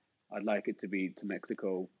I'd like it to be to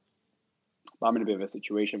Mexico. But I'm in a bit of a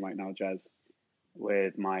situation right now, Jazz,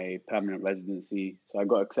 with my permanent residency. So I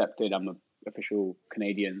got accepted. I'm an official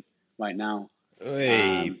Canadian right now.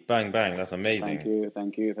 Hey, bang bang! That's amazing.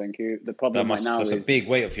 Thank you. The problem right now That's is a big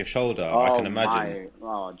weight off your shoulder. I can imagine.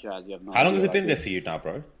 Oh, Jazz, you have no How long idea has it what been I there did. for you now,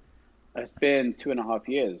 bro? It's been 2.5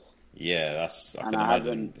 years, Yeah, that's. I and can I imagine.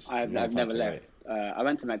 haven't. It's a I've long time never to left. wait. I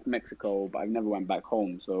went to Mexico, but I've never went back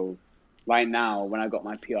home. So right now, when I got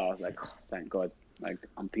my PR, I was like, oh, thank God, like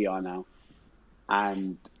I'm PR now.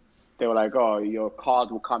 And they were like, oh, your card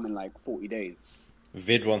will come in like 40 days.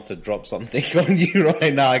 Vid wants to drop something on you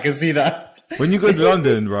right now. I can see that. When you go to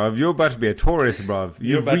London, bruv, you're about to be a tourist, bruv.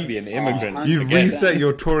 You're about to be an immigrant. You've again. reset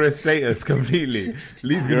your tourist status completely.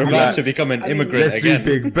 Lee's You're gonna be about like, to become an immigrant let's again.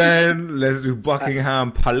 do Big Ben, let's do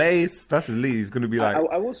Buckingham Palace. That's Lee. He's gonna be like,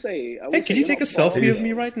 I will say. Hey, can you take a selfie of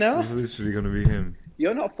me right now? it's literally gonna be him.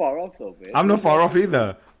 You're not far off though, Vic. I'm not far off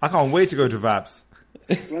either. I can't wait to go to Vaps.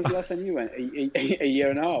 When's the last time you went? A year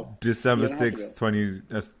and a half. December Year and a half 6th,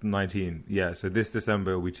 2019. Yeah, so this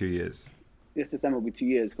December will be 2 years. This December will be 2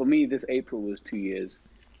 years. For me, this April was 2 years.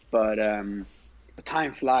 But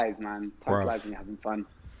time flies, man. Time Bruv. flies when you're having fun.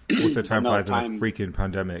 Also, time No, flies in a time- freaking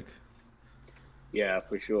pandemic. Yeah,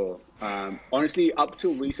 for sure. Honestly, up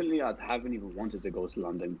till recently, I haven't even wanted to go to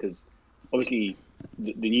London because obviously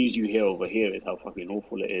the news you hear over here is how fucking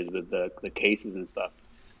awful it is with the cases and stuff.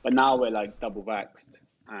 But now we're like double vaxxed,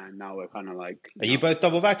 and now we're kind of like. Are you both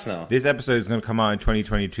double vax now? This episode is going to come out in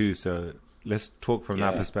 2022, so let's talk from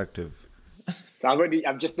that Yeah. perspective. So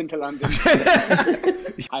I've just been to London.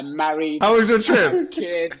 I'm married. How was your trip?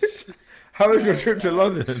 Kids. How was your trip to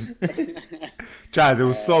London? Jazz, it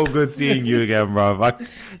was so good seeing you again, bruv.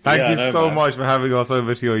 Thank Yeah, I you know, so man. much for having us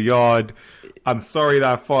over to your yard. I'm sorry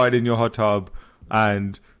that I farted in your hot tub,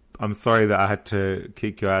 and I'm sorry that I had to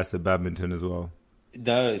kick your ass at badminton as well.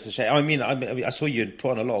 No, it's a shame. I saw you had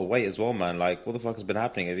put on a lot of weight as well, man. Like, what the fuck has been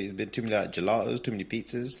happening? Have you been too many like gelatos, too many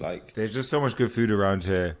pizzas? Like, There's just so much good food around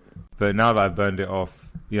here. But now that I've burned it off,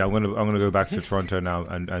 I'm gonna go back to Toronto now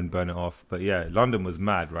and burn it off. But yeah, London was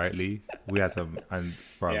mad, right, Lee? We had some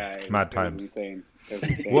mad times. Insane. It was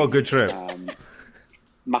insane. What a good trip.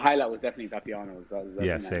 My highlight was definitely Vapiano's. That was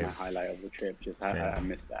Yeah, definitely same. my highlight of the trip. Just Same. I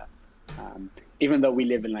missed that. Even though we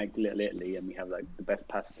live in like Little Italy and we have like the best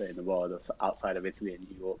pasta in the world outside of Italy and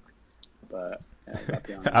New York, but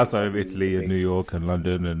Vapiano's Outside of Italy and New York and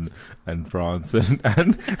London and France and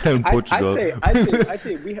Portugal. I'd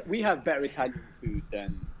say we have better Italian food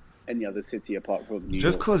than any other city apart from New York.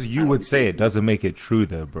 Just because you would say it doesn't make it true,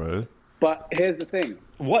 though, bro. But here's the thing.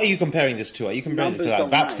 what are you comparing this to? Are you comparing this to Numbers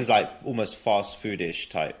like don't Vaps lie. is like almost fast foodish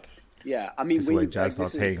type? Yeah, I mean, This is where Jazz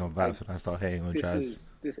starts hating on Vibes, and I start hating on Jazz.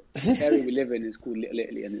 This area we live in is called Little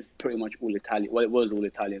Italy, and it's pretty much all Italian. Well, it was all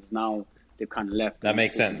Italians. Now they've kind of left. That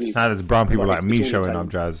makes sense. Now there's brown people But like me it's all showing Italian.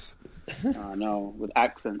 up, Jazz. No, with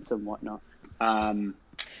accents and whatnot. But And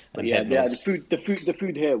yeah, head the nods.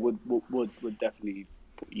 food here would definitely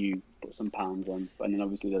put some pounds on. And then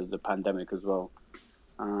obviously there's the pandemic as well.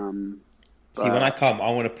 See, when I come,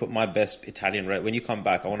 I want to put my best Italian. When you come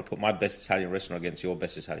back, I want to put my best Italian restaurant against your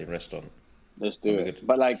best Italian restaurant. Let's do That'd be it. good.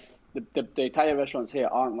 But like the Italian restaurants here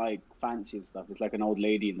aren't like fancy and stuff. It's like an old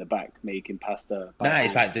lady in the back making pasta. by Nah,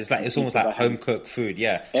 it's hand. it's almost like home cooked food.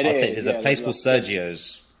 Yeah, It I'll is, take. There's a yeah, place there's called lots of-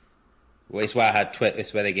 Sergio's. It's where I had.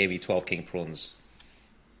 It's where they gave me 12 king prawns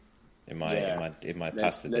in my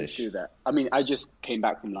pasta Let's dish. do that. I mean, I just came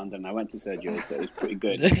back from London. I went to Sergio's, so it was pretty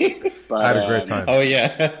good. But, I had a great time. Oh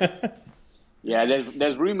yeah. Yeah,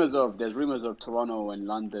 there's rumors of Toronto and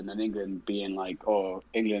London and England being like, or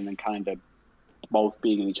England and Canada both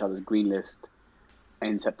being in each other's green list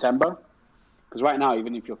in September. Because right now,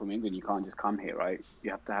 even if you're from England, you can't just come here, right?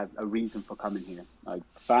 You have to have a reason for coming here, like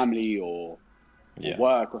family or Yeah.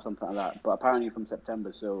 work or something like that. But apparently from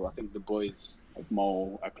September, so I think the boys, like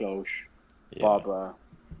Mo, Aklosh, Yeah. Barbara,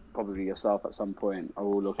 probably yourself at some point, are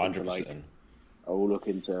all looking 100%.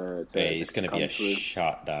 to It's going to be come a through.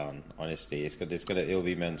 shutdown. Honestly, it'll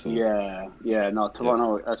be mental. Yeah. No,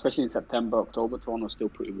 Toronto, especially in September, October, Toronto's still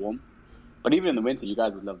pretty warm. But even in the winter, you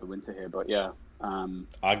guys would love the winter here. But yeah,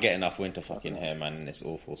 I get enough winter fucking hair, man, and it's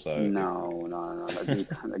awful. So no.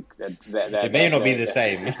 it may not be the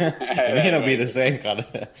same. It may not be the same kind of.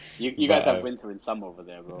 You guys but, have winter and summer over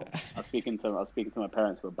there, bro. I was speaking to my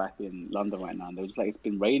parents who are back in London right now, and they were just like, it's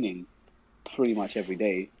been raining pretty much every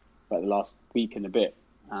day for the last week and a bit.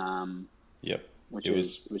 Yep. Which It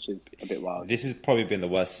is a bit wild. This has probably been the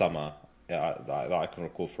worst summer that I can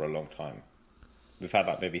recall for a long time. We've had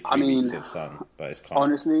like maybe 3 weeks of sun, but it's calm.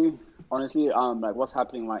 Honestly, like what's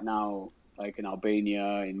happening right now, like in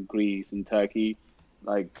Albania, in Greece, in Turkey,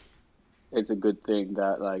 like it's a good thing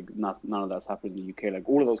that like none of that's happening in the UK. Like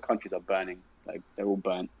all of those countries are burning, like they're all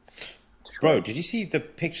burnt. to Bro, shreds. did you see the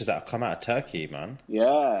pictures that have come out of Turkey, man?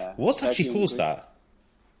 Yeah. What's Turkey actually and caused Greece. that?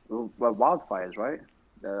 Well, wildfires, right?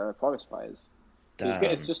 The forest fires. Damn.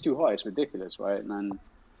 It's just too hot. It's ridiculous, right? And then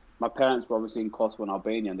my parents were obviously in Kosovo and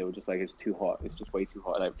Albania, and they were just like, it's too hot. It's just way too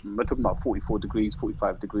hot. Like, we're talking about 44 degrees,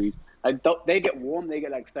 45 degrees. Like, they get warm, they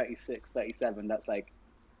get like 36, 37. That's like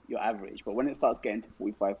your average. But when it starts getting to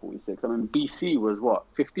 45, 46, I mean, BC was what,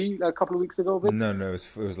 50 like a couple of weeks ago? Vic? No,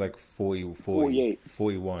 it was like 40, 48.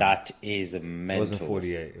 41. That is It mental. wasn't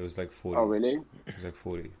 48. It was like 40. Oh, really? It was like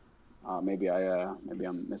 40. Maybe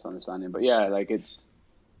I'm misunderstanding. But yeah, like it's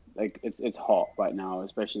hot right now,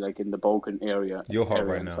 especially like in the Balkan area. You're hot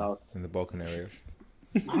area right in now South. in the Balkan area.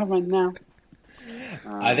 Hot right now.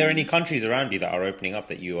 Are there any countries around you that are opening up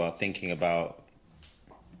that you are thinking about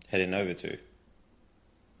heading over to?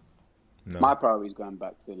 No. My priority is going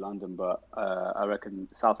back to London, but I reckon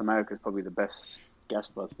South America is probably the best guess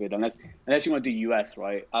for us, unless you want to do US,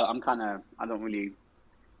 right? I wouldn't really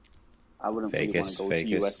want Vegas, to go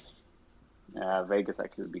Vegas. to US. Yeah, Vegas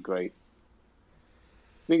actually would be great.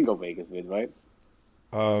 We can go Vegas, right?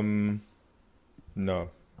 No.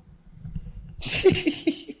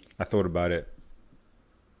 I thought about it.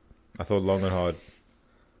 I thought long and hard.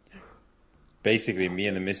 Basically, me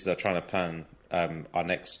and the missus are trying to plan our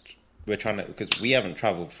next. We're trying to, because we haven't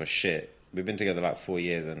traveled for shit. We've been together like 4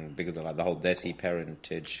 years, and because of like the whole Desi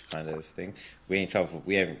parentage kind of thing, we ain't traveled.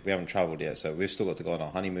 We haven't traveled yet, so we've still got to go on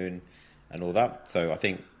our honeymoon and all that. So I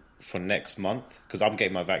think for next month, because I'm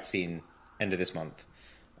getting my vaccine end of this month,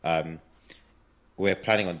 we're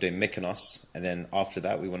planning on doing Mykonos, and then after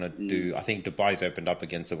that we want to do. I think Dubai's opened up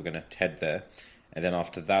again, so we're going to head there, and then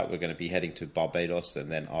after that we're going to be heading to Barbados,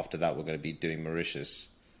 and then after that we're going to be doing Mauritius.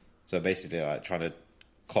 So basically, like trying to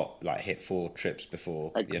hit 4 trips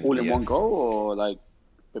before Like the end all of the in year. one go, or like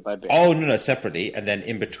bit by bit? Oh no, separately, and then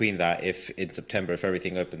in between that, if in September, if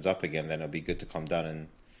everything opens up again, then it'll be good to come down and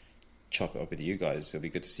chop it up with you guys. It'll be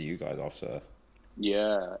good to see you guys after.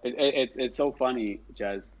 Yeah, it's so funny,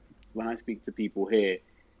 Jazz. When I speak to people here,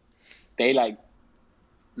 they like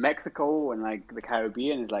Mexico and like the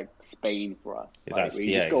Caribbean is like Spain for us. Like, where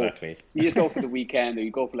you just go, exactly. You just go for the weekend, or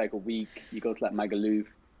you go for like a week. You go to like Magaluf,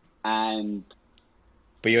 and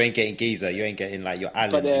But you ain't getting Giza. You ain't getting like your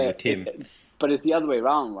Alan but and your Tim. but it's the other way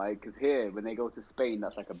around, right? Because here, when they go to Spain,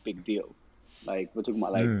 that's like a big deal. Like we're talking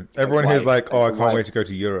about like Everyone here's like, oh, I the can't wife- wait to go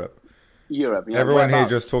to Europe. Europe. You know, Everyone here whereabouts?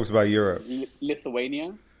 just talks about Europe.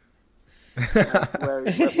 Lithuania. Where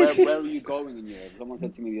are you going in Europe? Someone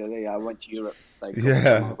said to me the other day, I went to Europe. Like,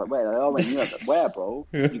 Yeah. I was like, where? I went to Europe. Like, where, bro?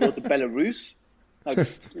 You go to Belarus? Like,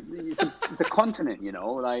 it's a continent, you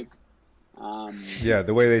know? Like, Yeah,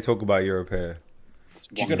 the way they talk about Europe here.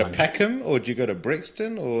 Do you go to Peckham or do you go to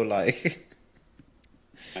Brixton or like?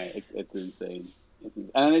 It's insane. And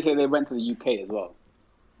then they say they went to the UK as well.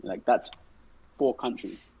 Like, that's 4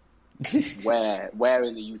 countries. Where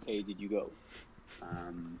in the UK did you go?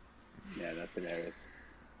 Yeah, that's hilarious.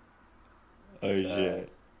 Oh shit!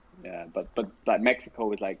 Yeah, but like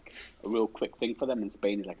Mexico is like a real quick thing for them, and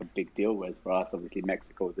Spain is like a big deal. Whereas for us, obviously,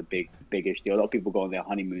 Mexico is a biggish deal. A lot of people go on their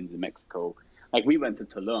honeymoons in Mexico. Like we went to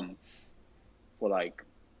Tulum for like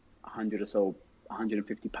 100 or so,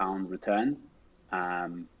 £150 return. How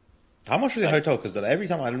much was the hotel? Because every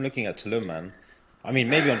time I'm looking at Tulum, man, I mean,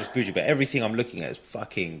 maybe I'm just bougie, but everything I'm looking at is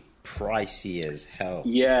fucking pricey as hell.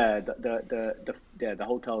 Yeah, the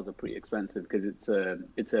hotels are pretty expensive because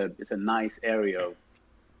it's a nice area.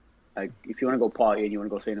 Like if you want to go party and you want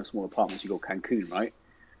to go stay in a small apartment, you go Cancun, right?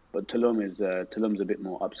 But Tulum's a bit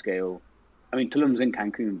more upscale. I mean, Tulum's in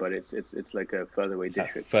Cancun, but it's like a further away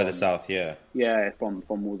district, further south. Yeah, yeah, from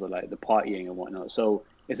all the like the partying and whatnot. So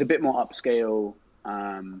it's a bit more upscale.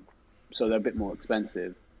 So they're a bit more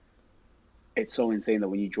expensive. It's so insane that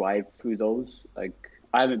when you drive through those, like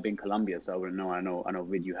I haven't been Colombia, so I wouldn't know. I know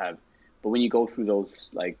Vid, you have, but when you go through those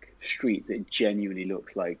like streets, it genuinely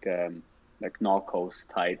looks like Narcos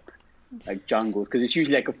type, like jungles, because it's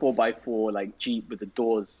usually like a 4x4 like Jeep with the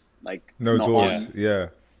doors like No not doors. on. Yeah.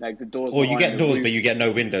 Like the doors. or not you on get the doors, roof. but you get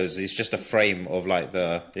no windows. It's just a frame of like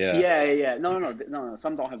the Yeah. No.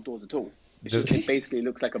 Some don't have doors at all. It basically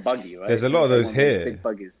looks like a buggy, right? There's a lot of those One here. big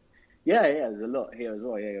buggies. Yeah. There's a lot here as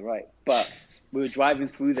well. Yeah, you're right. But we were driving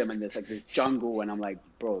through them, and there's like this jungle, and I'm like,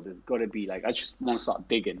 bro, there's got to be like, I just want to start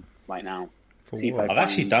digging right now. For See if what? I I've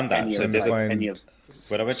actually find done that. any So of, there's like, a- any of.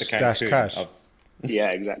 when I went to Stash Cancun, cash. Yeah,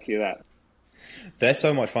 exactly that. they're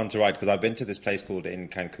so much fun to ride because I've been to this place called in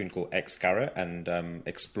Cancun called Xcaret and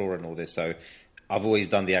explore and all this. So I've always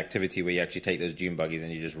done the activity where you actually take those dune buggies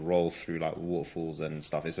and you just roll through like waterfalls and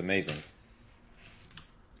stuff. It's amazing.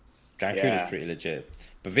 Cancun Yeah. is pretty legit.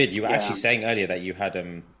 But Vid, you were Yeah. actually saying earlier that you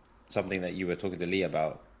had something that you were talking to Lee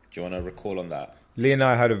about. Do you want to recall on that? Lee and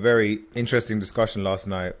I had a very interesting discussion last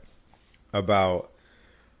night about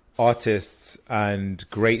artists and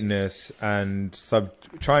greatness and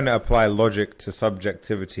trying to apply logic to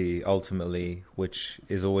subjectivity ultimately, which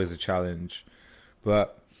is always a challenge.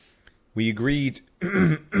 But we agreed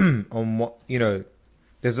on what,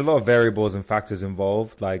 there's a lot of variables and factors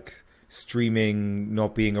involved, like streaming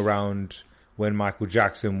not being around when Michael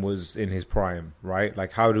Jackson was in his prime, right?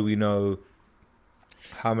 Like, how do we know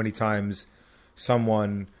how many times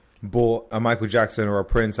someone bought a Michael Jackson or a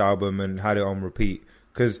Prince album and had it on repeat?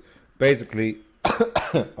 Because basically,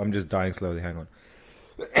 I'm just dying slowly. Hang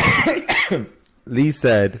on. Lee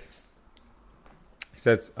said,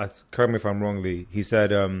 correct me if I'm wrong, Lee. He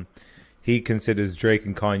said he considers Drake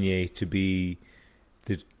and Kanye to be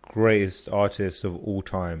the greatest artists of all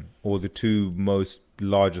time, or the 2 most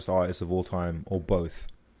largest artists of all time, or both,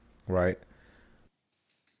 right?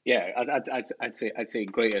 Yeah, I'd say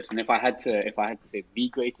greatest. And if I had to say the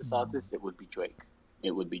greatest artist, it would be Drake.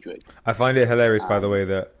 I find it hilarious, by the way,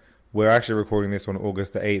 that we're actually recording this on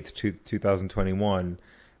August the 8th, 2021,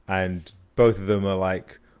 and both of them are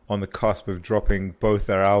like on the cusp of dropping both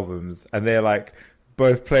their albums, and they're like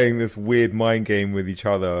both playing this weird mind game with each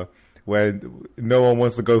other where no one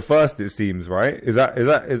wants to go first, it seems, right? Is that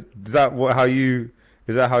how you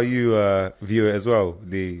view it as well,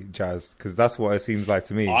 the Jazz? Because that's what it seems like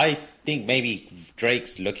to me. I think maybe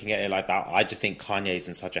Drake's looking at it like that. I just think Kanye's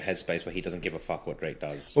in such a headspace where he doesn't give a fuck what Drake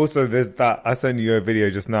does. Also, there's that. I sent you a video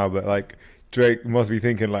just now, but like Drake must be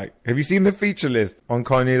thinking like, have you seen the feature list on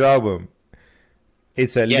Kanye's album?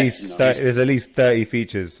 It's at least there's at least 30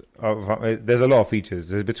 features. There's a lot of features.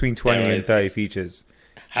 There's between 20 and 30 features.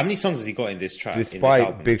 How many songs has he got in this track?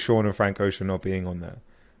 Despite Big Sean and Frank Ocean not being on there.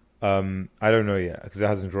 I don't know yet because it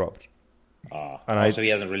hasn't dropped. So he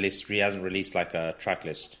hasn't released like a track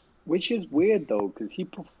list. Which is weird though, because he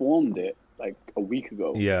performed it like a week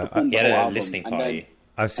ago. Yeah, Performed He the had whole a album, listening and party. then-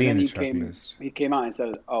 I've and seen then the he track came. list. He came out and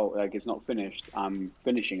said, "Oh, like it's not finished. I'm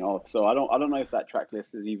finishing off." So I don't know if that track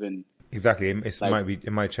list is even. Exactly,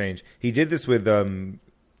 it might change. He did this with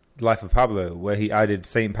Life of Pablo, where he added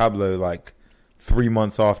Saint Pablo like 3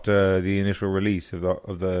 months after the initial release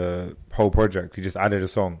of the whole project. He just added a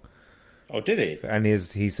song, Oh, did he? and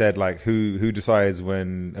he said like who decides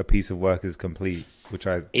when a piece of work is complete, which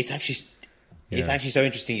It's actually so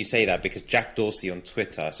interesting you say that, because Jack Dorsey on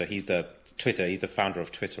Twitter, so he's the founder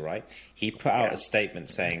of Twitter, right? He put out a statement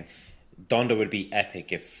saying Donda would be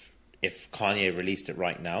epic if Kanye released it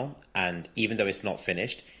right now, and even though it's not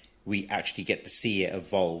finished, we actually get to see it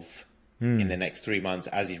evolve in the next 3 months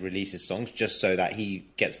as he releases songs, just so that he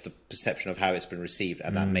gets the perception of how it's been received,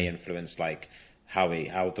 and that may influence like how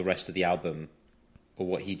the rest of the album or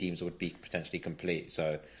what he deems would be potentially complete.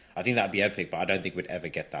 So I think that'd be epic, but I don't think we'd ever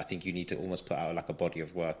get that. I think you need to almost put out like a body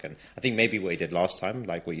of work, and I think maybe what he did last time,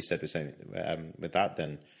 like what you said was saying with that,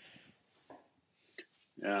 then.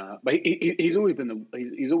 Yeah, but he's always been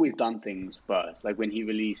he's always done things first. Like when he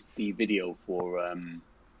released the video for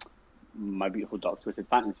My Beautiful Dark Twisted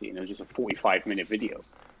Fantasy, and it was just a 45-minute video.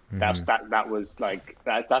 That was like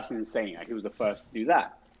that's insane. Like he was the first to do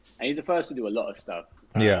that, and he's the first to do a lot of stuff.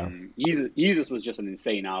 Jesus was just an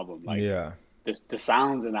insane album. Like the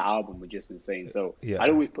sounds in that album were just insane. So I'd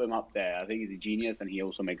always put him up there. I think he's a genius, and he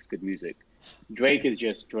also makes good music. Drake is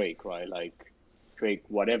just Drake, right? Like Drake,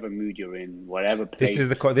 whatever mood you're in, whatever place.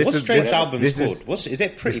 What's Drake's album called? Is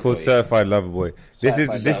it Pretty It's called Boy? Certified Lover Boy. This is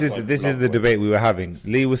Certified the Lover debate we were having.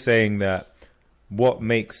 Lee was saying that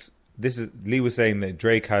Lee was saying that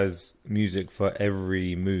Drake has music for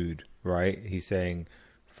every mood, right? He's saying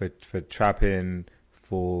for trapping,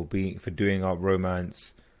 for doing up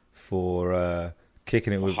romance, for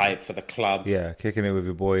kicking it with hype, for the club. Yeah, kicking it with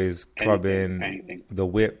your boys, clubbing, anything. the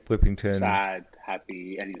Whippington, Sad,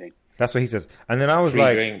 happy, anything. That's what he says. And then I was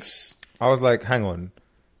Free drinks. hang on.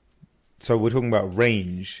 So we're talking about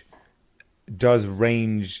range. Does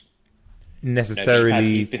range necessarily?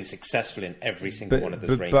 He's been successful in every single one of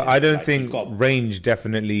those ranges. But I don't think range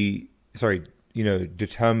definitely.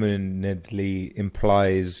 Determinedly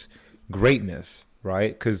implies greatness,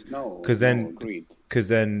 right? Because then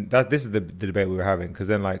this is the debate we were having. Because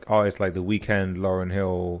then like artists like The Weeknd, Lauryn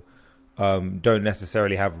Hill, don't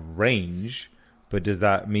necessarily have range. But does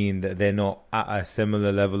that mean that they're not at a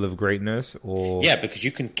similar level of greatness? Or yeah, because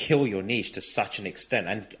you can kill your niche to such an extent,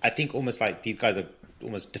 and I think almost like these guys have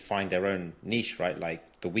almost defined their own niche, right?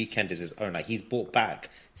 Like The Weeknd is his own. Like he's brought back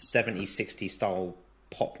 70s, 60s style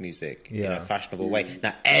pop music in a fashionable way.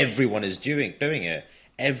 Now everyone is doing it.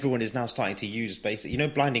 Everyone is now starting to use basically,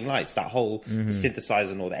 Blinding Lights, that whole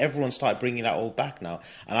synthesizer and all that. Everyone started bringing that all back now,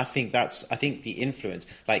 and I think the influence,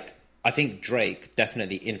 like. I think Drake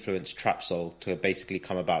definitely influenced trap soul to basically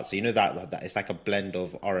come about. So that it's like a blend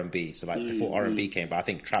of R&B. So like before R&B came, but I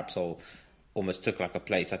think trap soul almost took like a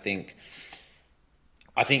place. I think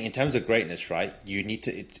in terms of greatness, right? You need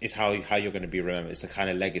to. It's how you're going to be remembered. It's the kind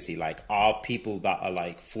of legacy. Like, are people that are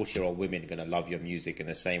like 40-year-old women going to love your music in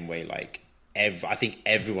the same way? Like, I think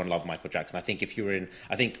everyone loved Michael Jackson. I think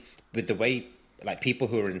with the way like people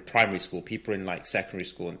who are in primary school, people in like secondary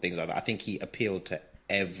school and things like that, I think he appealed to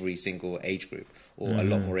every single age group or a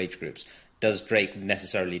lot more age groups. Does Drake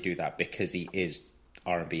necessarily do that because he is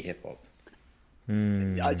R&B hip hop?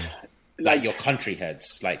 Like your country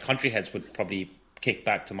heads would probably kick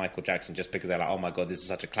back to Michael Jackson just because they're like, oh my god, this is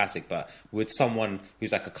such a classic. But would someone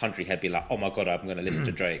who's like a country head be like, oh my god, I'm going to listen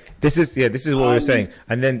to Drake? This is what we were saying.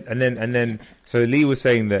 And then so Lee was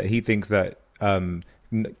saying that he thinks that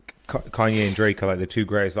Kanye and Drake are like the two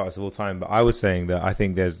greatest artists of all time, but I was saying that I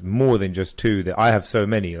think there's more than just two. That I have so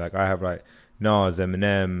many. Like I have like Nas,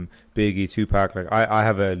 Eminem, Biggie, Tupac. Like I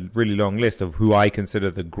have a really long list of who I consider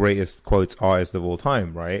the greatest quotes artists of all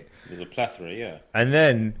time. Right? There's a plethora, yeah. And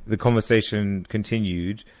then the conversation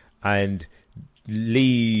continued, and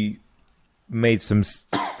Lee made some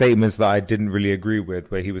statements that I didn't really agree with,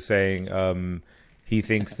 where he was saying he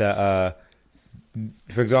thinks that.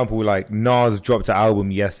 For example, like Nas dropped an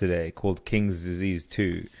album yesterday called King's Disease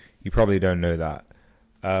 2. You probably don't know that.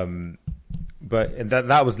 But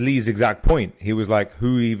that was Lee's exact point. He was like,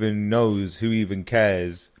 who even knows, who even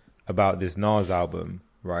cares about this Nas album,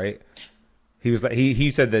 right? He was like,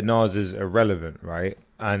 he said that Nas is irrelevant, right?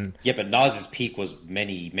 And yeah, but Nas's peak was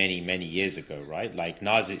many, many, many years ago, right? Like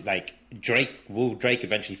Drake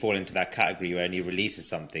eventually fall into that category where when he releases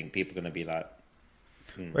something, people are going to be like,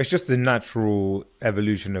 It's just the natural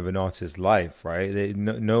evolution of an artist's life, right? They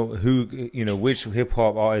know who, which hip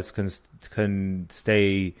hop artist can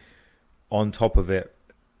stay on top of it.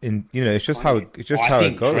 It's just how I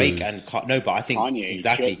think it goes. Drake and but I think Kanye,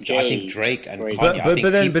 exactly. I think Drake and Drake. Kanye.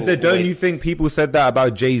 But then, don't you think people said that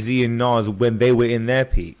about Jay-Z and Nas when they were in their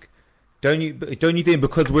peak? Don't you think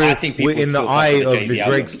because we're in the eye of the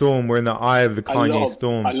Drake storm, we're in the eye of the Kanye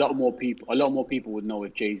storm? A lot more people would know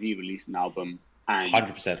if Jay-Z released an album.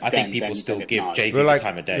 100%. I think people still give Jay-Z the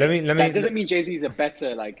time of day. That doesn't mean Jay-Z's has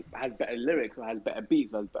better lyrics or has better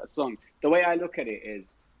beats or has better songs. The way I look at it,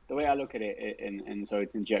 and sorry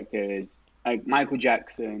to inject here, is like Michael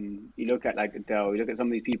Jackson. You look at like Adele. You look at some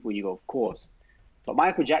of these people. You go, of course. But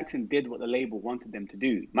Michael Jackson did what the label wanted them to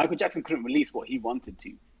do. Michael Jackson couldn't release what he wanted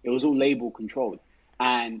to. It was all label controlled.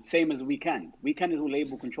 And same as The Weeknd. Weeknd is all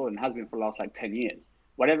label controlled and has been for the last like 10 years.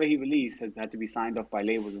 Whatever he released has had to be signed off by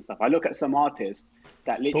labels and stuff. I look at some artists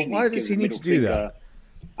that literally. But why does he need to do that?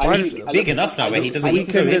 He's big enough now where he doesn't need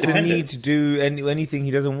to go independent. Need to do anything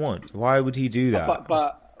he doesn't want. Why would he do that?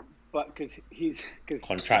 But because he's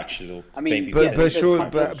contractual. I mean, but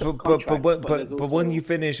when you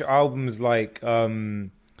finish albums like after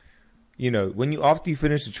you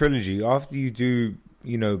finish the trilogy, after you do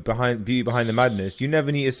behind the Madness, you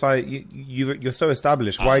never need to sign. You're so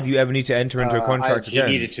established. Why do you ever need to enter into a contract again?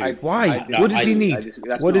 He needed to. Why? What does he need?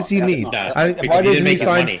 What does he need? Why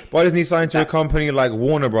doesn't he sign to a company like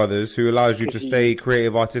Warner Brothers, who allows you to stay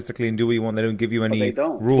creative artistically and do what you want? They don't give you any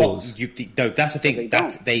rules. No, that's the thing.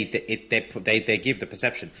 They give the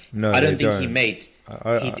perception. No, I don't think he made.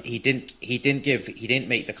 He didn't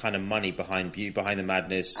make the kind of money behind the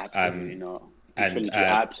Madness. Absolutely not. And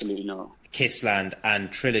absolutely not. Kissland and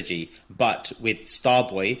Trilogy, but with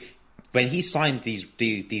Starboy, when he signed these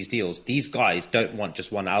deals, these guys don't want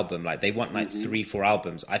just one album. Like they want 3-4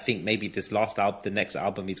 albums. I think maybe this last album, the next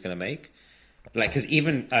album he's going to make, like because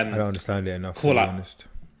even I don't understand it enough. Call to be Out. Honest.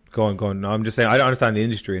 Go on. No, I'm just saying I don't understand the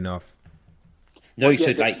industry enough. No,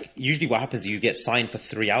 so like usually what happens is you get signed for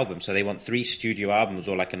 3 albums, so they want 3 studio albums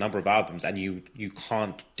or like a number of albums, and you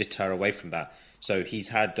can't deter away from that. So he's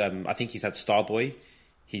had, I think he's had Starboy.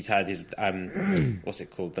 He's had his what's it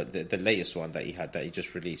called? The latest one that he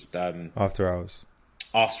just released. After Hours.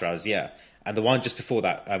 After Hours, yeah. And the one just before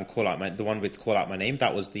that, the one with Call Out My Name,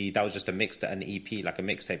 that was just an EP, like a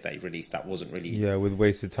mixtape that he released. That wasn't really with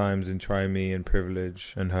Wasted Times and Try Me and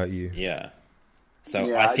Privilege and Hurt You. Yeah.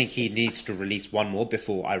 So I think he needs to release one more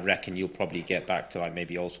before I reckon you'll probably get back to like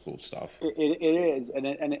maybe old school stuff. It is, and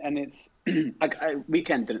it's like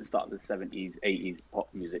Weeknd didn't start the 70s, 80s pop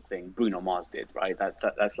music thing. Bruno Mars did, right?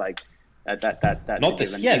 That's like that. Not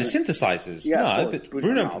this, the synthesizers. Yeah, no, but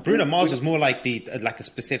Bruno Mars is more like a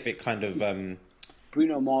specific kind of.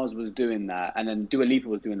 Bruno Mars was doing that, and then Dua Lipa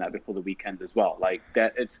was doing that before the Weeknd as well. Like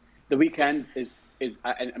that, the Weeknd is in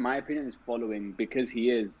my opinion is following because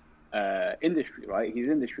he is. Industry, right? He's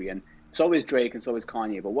industry, and so is Drake, and so is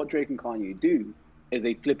Kanye. But what Drake and Kanye do is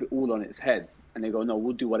they flip it all on its head, and they go, "No,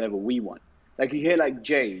 we'll do whatever we want." Like you hear, like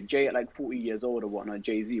Jay at like 40 years old or whatnot.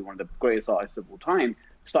 Jay-Z, one of the greatest artists of all time,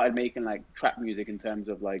 started making like trap music in terms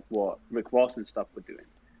of like what Rick Ross and stuff were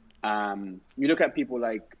doing. You look at people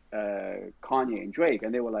like Kanye and Drake,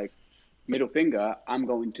 and they were like, "Middle finger, I'm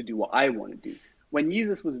going to do what I want to do." When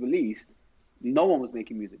Yeezus was released, no one was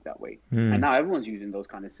making music that way, and now everyone's using those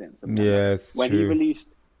kind of synths. Yeah, when he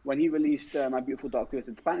released My Beautiful Dark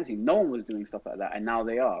Twisted Fantasy, no one was doing stuff like that, and now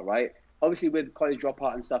they are, right? Obviously, with College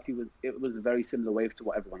Dropout and stuff, it was a very similar wave to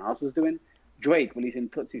what everyone else was doing. Drake releasing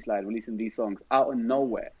Tootsie Slide, releasing these songs out of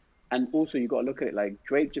nowhere, and also you got to look at it like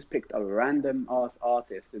Drake just picked a random ass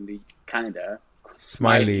artist in the Canada,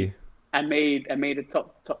 Smiley, and made a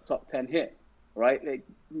top 10 hit, right? Like,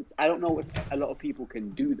 I don't know if a lot of people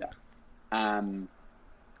can do that.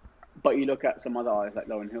 But you look at some other artists like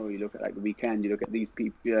Lauryn Hill, you look at like The Weeknd, you look at these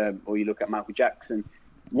people, or you look at Michael Jackson.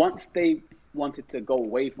 Once they wanted to go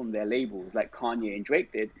away from their labels, like Kanye and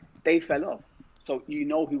Drake did, they fell off. So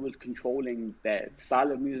who was controlling their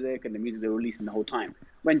style of music and the music they were releasing the whole time.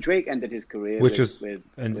 When Drake ended his career with his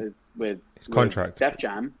contract, Def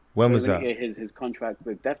Jam. When was that? His contract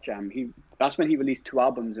with Def Jam. That's when he released 2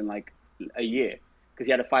 albums in like a year because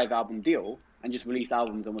he had a 5-album deal. And just released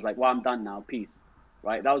albums and was like, "Well, I'm done now. Peace."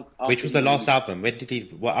 Right? That was which was the last album. When did he?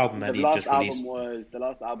 What album had he just released? The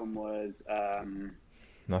last album was.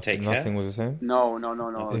 Nothing was the same. No.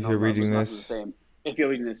 If you're reading this, the same. If you're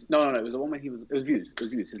reading this, no. It was the one when he was. It was Views.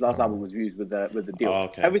 His last album was Views with the deal. Oh,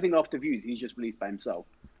 okay. Everything after Views, he's just released by himself.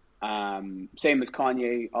 Same as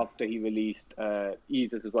Kanye after he released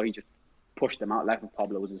Yeezus as well. He just pushed them out. Life of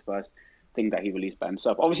Pablo was his first. thing that he released by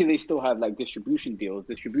himself. Obviously, they still have like distribution deals.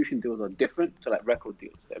 Distribution deals are different to like record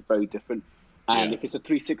deals. They're very different. And if it's a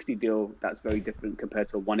 360 deal, that's very different compared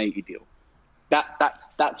to a 180 deal.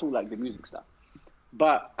 That's all like the music stuff.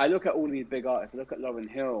 But I look at all these big artists. I look at Lauryn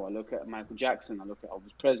Hill. I look at Michael Jackson. I look at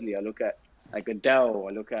Elvis Presley. I look at like Adele.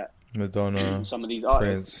 I look at Madonna, some of these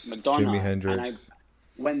artists, Prince, Madonna, Jimi Hendrix. and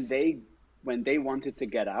when they wanted to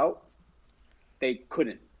get out, they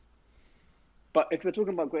couldn't. But if we're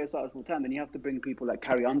talking about greatest artists of all time, then you have to bring people like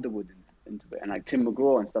Carrie Underwood into it, and like Tim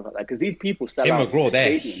McGraw and stuff like that, because these people sell Tim out McGraw,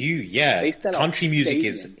 they're stadiums. huge. Yeah, They sell out country music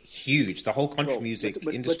is stadiums. huge. The whole country music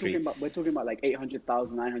industry. We're talking about like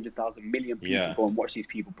 800,000, 900,000 million people Yeah. go and watch these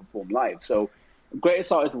people perform live. So,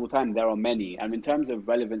 greatest artists of all time, there are many. And in terms of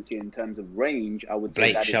relevancy, in terms of range, I would say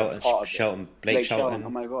Blake that Shelton, is a part of it. Blake Shelton. Oh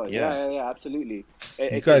my god! Yeah. Yeah, absolutely.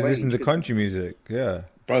 You guys listen to country music, yeah.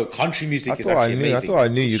 Bro, country music is I actually amazing. thought I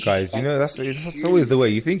knew you guys. You know, that's always the way.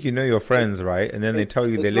 You think you know your friends, right? And then they tell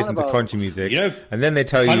you they it's listen not to about- country music, You know, and then they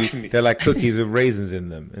tell you country mu- they're like cookies with raisins in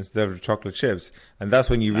them instead of chocolate chips. And that's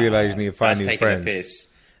when you realize you need to find that's new taking friends. a piss.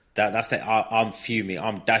 I'm fuming.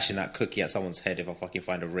 I'm dashing that cookie at someone's head if I fucking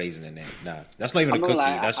find a raisin in it. No, that's not even I'm a not cookie.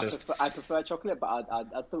 gonna lie, That's I just. I prefer chocolate, but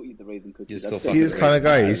I'd still eat the raisin cookies. You're I'd still still See eat this the kind of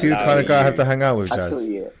raisin guy. You see the Allow kind of guy I you. have to hang out with, I'd Jazz. still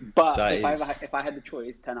eat it. But That if is- I had the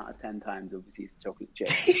choice, 10 out of 10 times, obviously it's chocolate chip.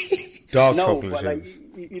 Dark No, chocolate but like,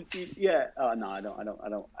 chips. yeah. No,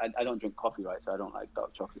 I don't drink coffee, right? So I don't like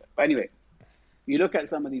dark chocolate. But anyway, you look at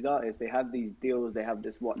some of these artists; they have these deals, they have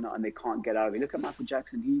this whatnot, and they can't get out of it. Look at Michael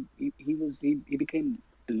Jackson; he became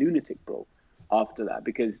a lunatic, bro, after that,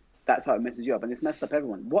 because that's how it messes you up, and it's messed up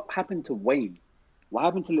everyone. What happened to Wayne? What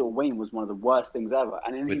happened to Lil Wayne was one of the worst things ever.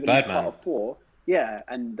 And then he With released Birdman. Carter 4. Yeah,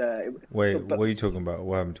 and Wait, but what are you talking about?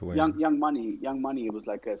 What happened to Wayne? Young Money, it was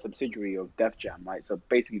like a subsidiary of Def Jam, right? So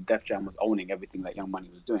basically, Def Jam was owning everything that Young Money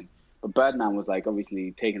was doing. But Birdman was like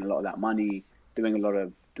obviously taking a lot of that money, doing a lot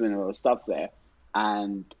of stuff there.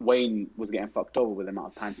 And Wayne was getting fucked over with the amount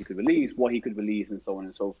of times he could release, what he could release, and so on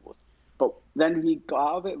and so forth. But then he got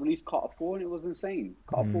out of it, released Carter 4, and it was insane.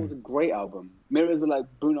 Carter 4 was a great album. Mirrors were like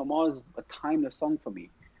Bruno Mars, a timeless song for me,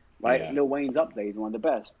 right? Yeah. Lil Wayne's Up There is one of the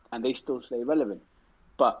best, and they still stay relevant.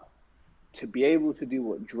 But to be able to do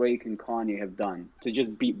what Drake and Kanye have done, to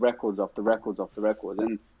just beat records after records after records,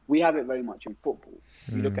 and we have it very much in football.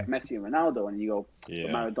 You look at Messi and Ronaldo, and you go,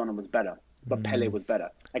 Yeah. but Maradona was better, but Pele was better.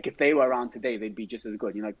 Like if they were around today, they'd be just as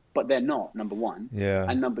good. You're like, but they're not. Number one, Yeah.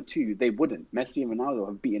 and number two, they wouldn't. Messi and Ronaldo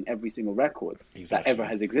have beaten every single record Exactly. that ever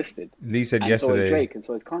has existed. Lee said And so yesterday. is Drake, and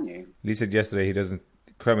so is Kanye. Lee said yesterday he doesn't.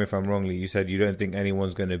 Correct me if I'm wrong, Lee. You said you don't think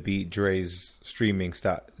anyone's going to beat Drake's streaming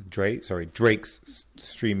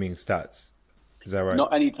streaming stats. Is that right?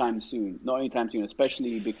 Not anytime soon. Not anytime soon,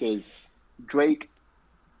 especially because Drake.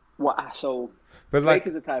 So But Drake like,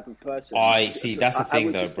 is the type of person. I see, that's the thing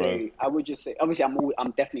would though, just bro. say- I would just say, obviously,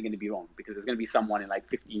 I'm definitely going to be wrong because there's going to be someone in like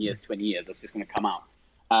 15 years, 20 years that's just going to come out.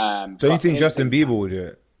 don't you think Justin Bieber would do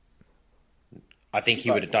it? I think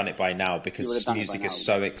he would have done it by now would've because done it by music now. is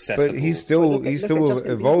so accessible. But he's still look at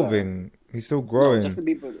Justin evolving. He's still growing. Justin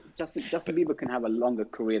Bieber can have a longer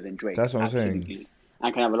career than Drake. That's what I'm saying. absolutely.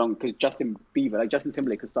 And can have a long because Justin Bieber, like Justin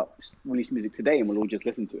Timberlake, could start release music today and we'll all just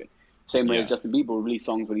listen to it. Same way Yeah. as Justin Bieber will release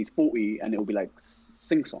songs when he's 40 and it will be like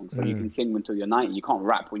sing songs. So you can sing until you're 90. You can't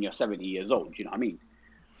rap when you're 70 years old. Do you know what I mean?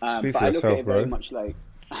 Speak but for I look yourself, at it very bro. much like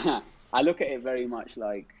I look at it very much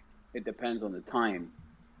like it depends on the time.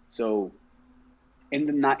 So in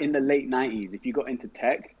the late 90s, if you got into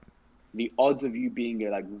tech, the odds of you being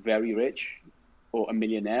like very rich or a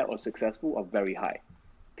millionaire or successful are very high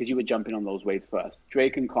because you were jumping on those waves first.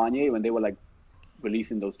 Drake and Kanye, when they were like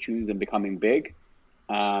releasing those tunes and becoming big,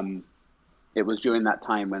 it was during that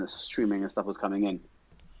time when streaming and stuff was coming in.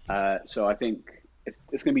 So I think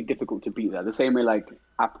it's going to be difficult to beat that. The same way like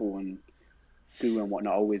Apple and Google and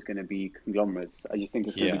whatnot are always going to be conglomerates. I just think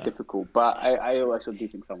it's going to Yeah. be difficult. But I also do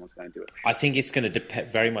think someone's going to do it. I think it's going to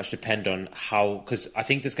very much depend on how, because I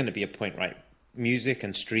think there's going to be a point, right? Music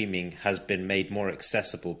and streaming has been made more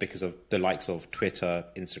accessible because of the likes of Twitter,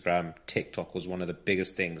 Instagram, TikTok was one of the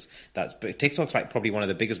biggest things. But TikTok's like probably one of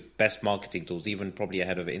the biggest, best marketing tools, even probably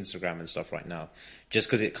ahead of Instagram and stuff right now, just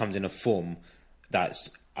because it comes in a form that's,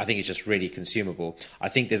 I think it's just really consumable. I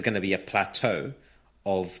think there's going to be a plateau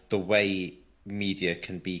of the way media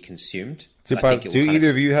can be consumed. Do And I think it will kind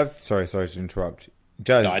either of you have? Sorry to interrupt.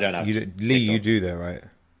 Jazz, No, I don't have Lee, you TikTok. do that, right?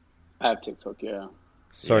 I have TikTok, yeah.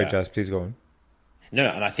 Sorry, Yeah. Jazz, please go on. No,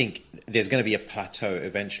 and I think there's going to be a plateau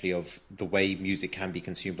eventually of the way music can be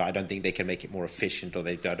consumed. But I don't think they can make it more efficient, or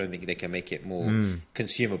I don't think they can make it more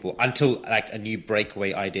consumable until like a new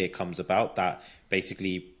breakaway idea comes about that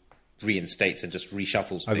basically reinstates and just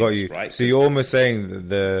reshuffles things. I got you. Right? So you're almost saying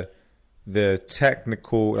that the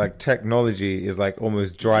technical, like technology is like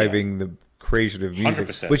almost driving the creation of music,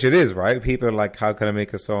 100%. which it is, right? People are like, how can I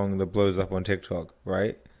make a song that blows up on TikTok,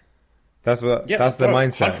 right? That's what, that's the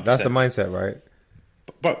mindset. 100%. That's the mindset, right?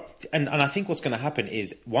 But and I think what's going to happen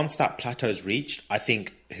is once that plateau is reached, I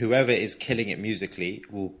think whoever is killing it musically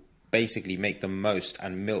will basically make the most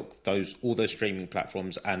and milk all those streaming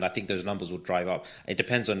platforms, and I think those numbers will drive up. It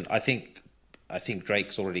depends on. I think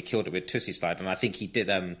Drake's already killed it with Tootsie Slide, and I think he did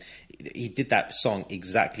that song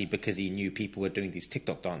exactly because he knew people were doing these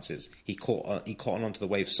TikTok dances. He caught on to the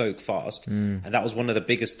wave so fast, and that was one of the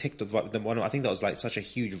biggest TikTok. I think that was like such a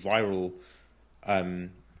huge viral.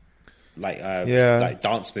 Like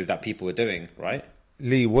dance move that people were doing, right?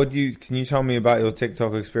 Lee, can you tell me about your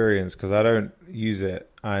TikTok experience? Because I don't use it,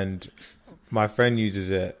 and my friend uses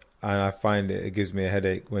it, and I find it gives me a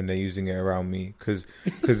headache when they're using it around me. Because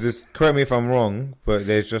this, correct me if I'm wrong, but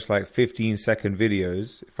there's just like 15-second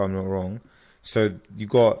videos, if I'm not wrong. So you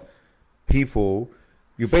got people.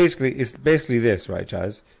 It's basically this, right,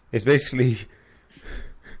 Chaz? It's basically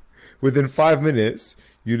within 5 minutes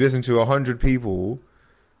you listen to 100 people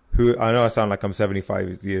who, I know I sound like I'm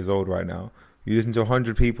 75 years old right now. You listen to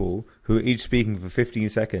 100 people who are each speaking for 15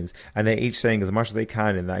 seconds, and they're each saying as much as they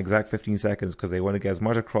can in that exact 15 seconds because they want to get as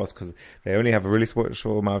much across because they only have a really short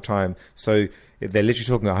amount of time. So they're literally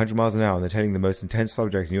talking 100 miles an hour and they're telling the most intense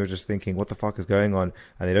subject, and you're just thinking, what the fuck is going on?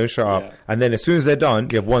 And they don't shut up. And then as soon as they're done,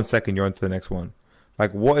 you have 1 second, you're on to the next one.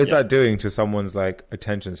 Like, what is that doing to someone's like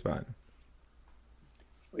attention span?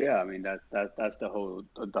 Yeah, I mean that's the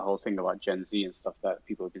whole thing about Gen Z and stuff that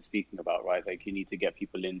people have been speaking about, right? Like you need to get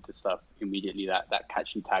people into stuff immediately. That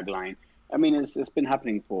catchy tagline. I mean, it's been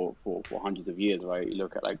happening for hundreds of years, right? You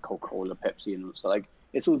look at like Coca-Cola, Pepsi, and so like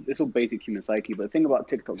it's all basic human psyche. But the thing about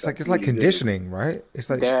TikTok, it's like conditioning, right? It's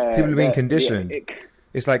like people are being conditioned.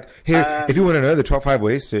 It's like, here, if you want to know the top 5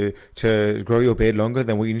 ways to grow your beard longer,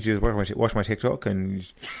 then what you need to do is watch my TikTok, and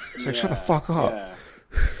it's like, shut the fuck up.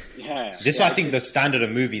 Yeah. I think the standard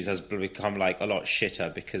of movies has become like a lot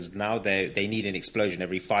shitter because now they need an explosion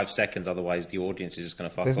every 5 seconds, otherwise the audience is just going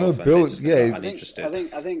to fuck off. There's no build. Yeah, I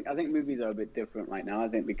think movies are a bit different right now. I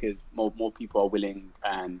think because more people are willing,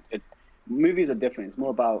 and movies are different. It's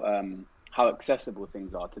more about how accessible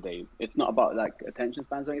things are today. It's not about like attention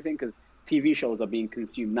spans or anything, because TV shows are being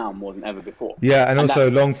consumed now more than ever before. Yeah, and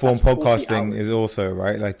also long form podcasting is also,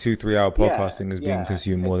 right, like 2-3 hour podcasting is being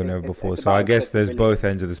consumed more than ever before. So I guess there's both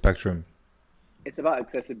ends of the spectrum. It's about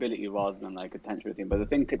accessibility rather than like attention thing. But the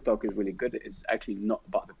thing TikTok is really good at is actually not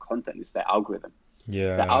about the content; it's their algorithm.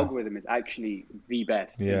 Yeah, the algorithm is actually the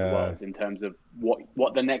best in the world in terms of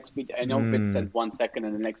what the next video. I know if it says 1 second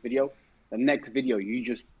in the next video. The next video,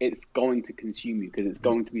 it's going to consume you because it's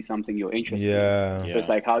going to be something you're interested in. So it's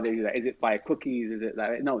like how they do that. Is it via cookies? Is it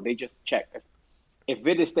like, no, they just check. If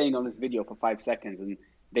vid is staying on this video for 5 seconds and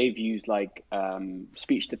they've used like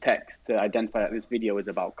speech to text to identify that this video is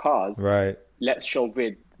about cars, right? Let's show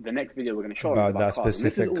vid. The next video we're going to show about that cars.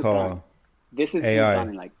 specific car. This is all done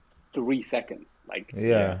in like 3 seconds. Like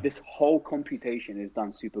this whole computation is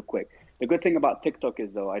done super quick. The good thing about TikTok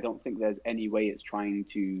is though, I don't think there's any way it's trying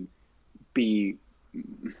to be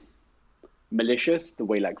malicious the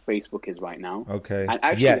way like Facebook is right now. Okay. And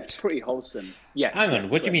actually it's pretty wholesome. Yeah. Hang on,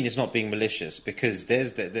 what do you mean it's not being malicious? Because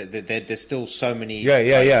there's still so many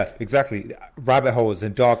exactly. Rabbit holes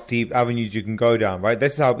and dark, deep avenues you can go down, right?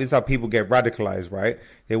 This is how people get radicalized, right?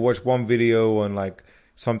 They watch one video on like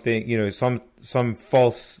something, some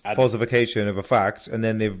falsification of a fact, and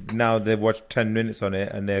then they've watched 10 minutes on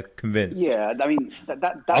it and they're convinced. Yeah, I mean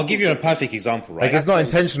I'll give you a perfect example, right? Like it's not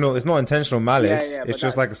intentional malice. It's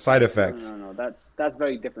just like a side effect. No, that's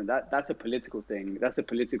very different. That's a political thing. That's a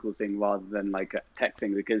political thing rather than like a tech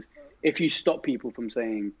thing. Because if you stop people from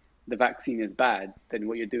saying the vaccine is bad, then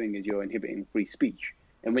what you're doing is you're inhibiting free speech.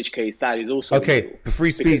 In which case, that is also okay. But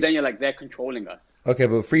free speech, because then you're like they're controlling us. Okay,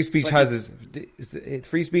 but free speech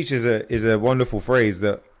free speech is a wonderful phrase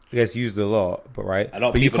that gets used a lot, but right. A lot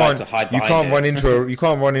of people like to hide behind it. You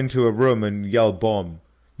can't run into a room and yell bomb.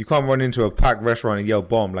 You can't run into a packed restaurant and yell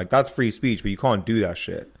bomb. Like that's free speech, but you can't do that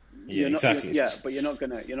shit. Yeah, exactly. But you're not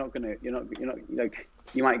like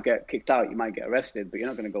you might get kicked out, you might get arrested, but you're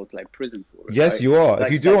not gonna go to like prison for it. Yes, right? you are. Like,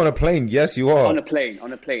 if you do it on a plane, yes, you are. On a plane,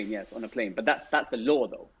 yes, on a plane. But that's a law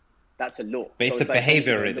though. That's a law. But it's the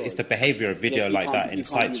behavior. It's the behavior of video like that in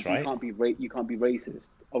sites, right? You can't be racist.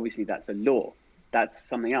 Obviously, that's a law. That's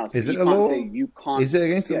something else. Is it a law? You can't. Is it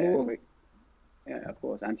against the law? Yeah, of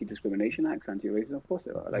course. Anti-discrimination acts, anti-racism, of course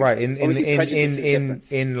they are. Like, right.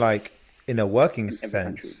 In like in a working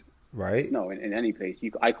sense. right? No, in any place,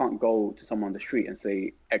 I can't go to someone on the street and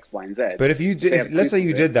say X, Y, and Z. But if you They did, have let's say proof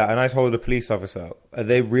you of did it. that, and I told the police officer, are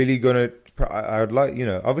they really gonna? I would like,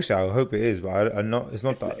 obviously, I hope it is, but I'm not. It's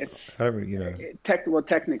not that. I don't really. Well,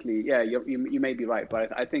 technically, yeah, you may be right,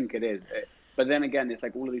 but I think it is. But then again, it's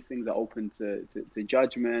like all of these things are open to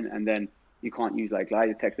judgment, and then you can't use like lie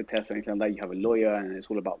detector tests or anything like that. You have a lawyer, and it's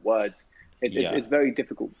all about words. It's very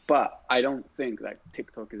difficult. But I don't think that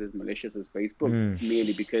TikTok is as malicious as Facebook,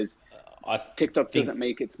 merely because TikTok doesn't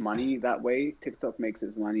make its money that way. TikTok makes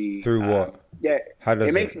its money Through what? Yeah, How does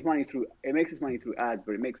it makes its money through ads,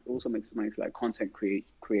 but it also makes its money through like content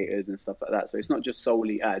creators and stuff like that. So it's not just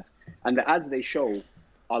solely ads. And the ads they show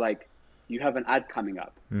are like, you have an ad coming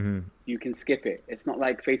up, you can skip it. It's not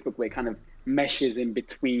like Facebook where it kind of meshes in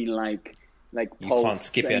between like You posts can't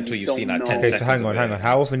skip it and until you you've don't seen like know. 10 Okay, seconds. so hang on. of it.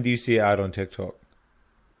 How often do you see an ad on TikTok?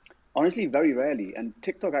 Honestly, very rarely. And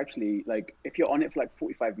TikTok actually, like, if you're on it for like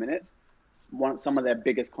 45 minutes, some of their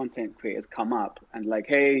biggest content creators come up and like,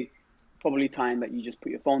 hey, probably time that you just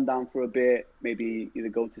put your phone down for a bit, maybe either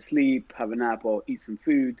go to sleep, have a nap, or eat some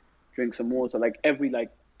food, drink some water. Like every like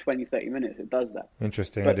 20, 30 minutes, it does that.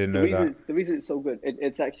 Interesting. But I didn't know that. The reason it's so good,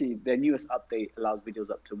 it's actually their newest update allows videos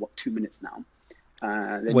up to 2 minutes now.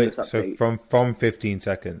 Their Wait, newest so update. from 15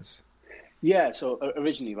 seconds. Yeah, so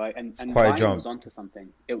originally, right, and quite a Vine jump. was onto something.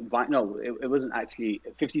 It wasn't actually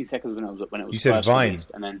 15 seconds when it was You said first Vine.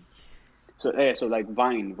 released, and then so like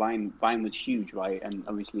Vine was huge, right, and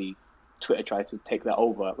obviously Twitter tried to take that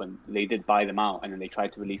over when they did buy them out, and then they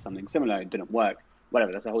tried to release something similar. It didn't work.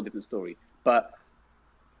 Whatever, that's a whole different story. But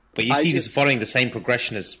you I see this just- following the same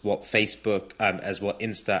progression as what Facebook, as what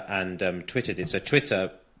Insta and Twitter did. So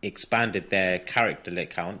Twitter expanded their character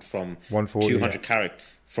count from 140, 200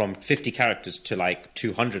 from 50 characters to like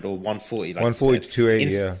 200 or 140. Like 140 you said. to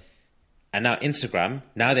 280, yeah. And now Instagram,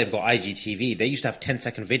 now they've got IGTV. They used to have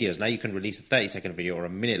 10-second videos. Now you can release a 30-second video or a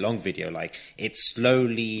minute-long video. Like it's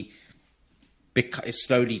slowly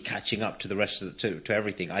catching up to the rest of to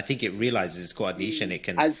everything. I think it realizes it's got a niche and it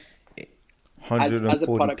can. as a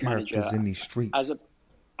 140 product characters manager, in these streets.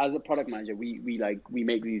 as a product manager, we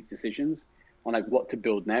make these decisions on like what to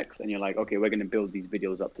build next, and you're like, okay, we're going to build these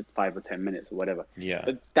videos up to 5 or 10 minutes or whatever. Yeah.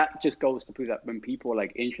 But that just goes to prove that when people are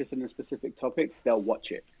like interested in a specific topic, they'll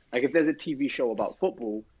watch it. Like if there's a TV show about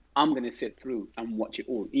football, I'm going to sit through and watch it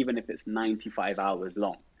all, even if it's 95 hours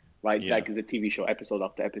long, right? Yeah. Like it's a TV show, episode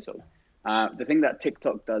after episode. The thing that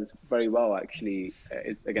TikTok does very well actually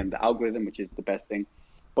is again the algorithm, which is the best thing.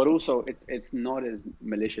 But also, it's not as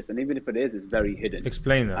malicious, and even if it is, it's very hidden.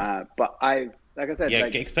 Explain that. But like I said, Yeah,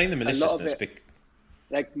 like, explain the a lot of maliciousness. it-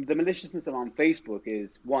 like the maliciousness around Facebook is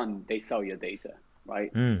one, they sell your data, right?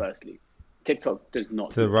 Firstly, TikTok does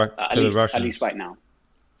not. To the do Ru- that, at to the least, Russians. at least right now.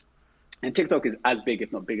 And TikTok is as big,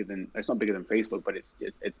 if not bigger than. It's not bigger than Facebook, but it's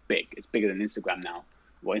big. It's bigger than Instagram now.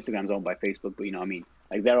 Well, Instagram's owned by Facebook, but you know what I mean.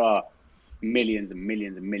 Like there are millions and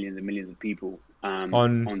millions and millions and millions of people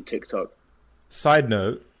on TikTok. Side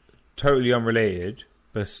note, totally unrelated,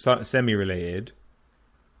 but semi-related.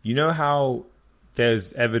 You know how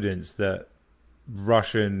there's evidence that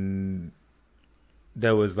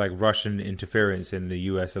there was like Russian interference in the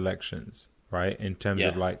U.S. elections, right? In terms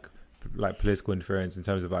of like political interference, in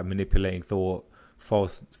terms of like manipulating thought,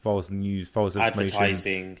 false news, false information,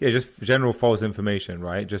 Advertising. yeah, just general false information,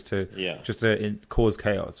 right? Just to cause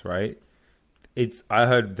chaos, right? I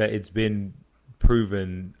heard that it's been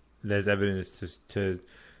proven. There's evidence to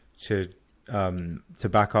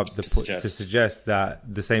back up to suggest that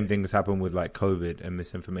the same thing has happened with like COVID and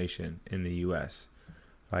misinformation in the US.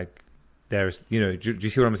 Like there's, do you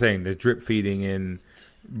see what I'm saying? There's drip feeding in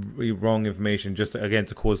wrong information just to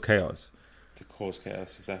cause chaos. To cause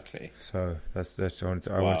chaos, exactly. So that's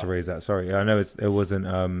I wanted to raise that. Sorry, I know it wasn't.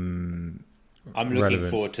 I'm looking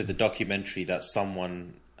relevant. forward to the documentary that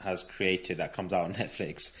someone has created that comes out on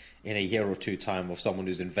Netflix in a year or two time of someone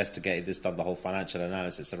who's investigated this, done the whole financial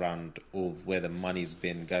analysis around all where the money's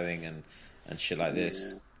been going and shit like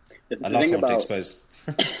this. The I love thing someone to about- expose.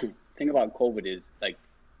 The thing about COVID is like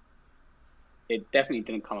it definitely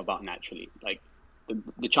didn't come about naturally. Like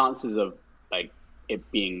the chances of like it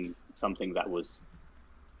being something that was,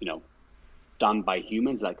 done by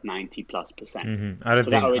humans like 90+%. I don't So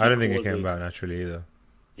that already think it came causes- about naturally either.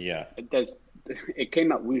 Yeah. It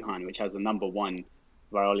came out Wuhan, which has the number one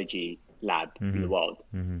virology lab in Mm-hmm. the world.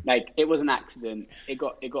 Like it was an accident. It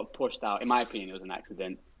got pushed out. In my opinion, it was an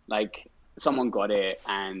accident. Like someone got it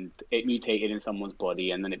and it mutated in someone's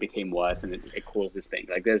body, and then it became worse, and it caused this thing.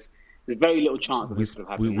 Like there's very little chance of this sort of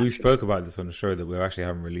happening. We naturally. spoke about this on the show that we actually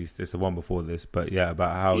haven't released. It's the one before this, but yeah,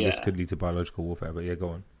 about how this Yeah. could lead to biological warfare. But yeah, go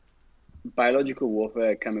on. Biological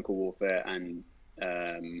warfare, chemical warfare, and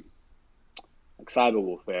Like cyber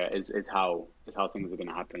warfare is how things are going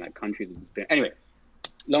to happen. Like countries are just anyway.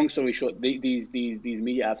 Long story short, these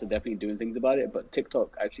media apps are definitely doing things about it. But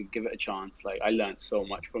TikTok, actually give it a chance. Like I learned so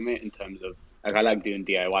much from it in terms of like I like doing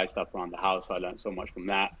DIY stuff around the house. So I learned so much from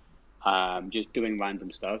that. Just doing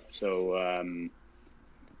random stuff. So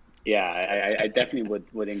yeah, I definitely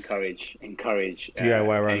would encourage DIY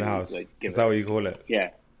around the house. Like, Is that what you call it? Yeah.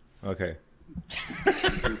 Okay.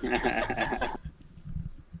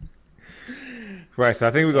 Right, so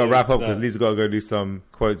I think we got to wrap up because Lee's got to go do some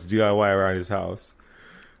quotes DIY around his house.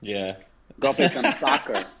 Yeah. Got to play some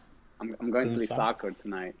soccer. I'm going to play soccer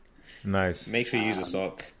tonight. Nice. Make sure you use a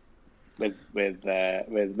sock.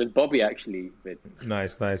 With Bobby actually.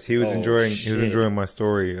 Nice. He was enjoying my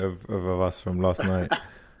story of us from last night.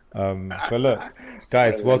 But look,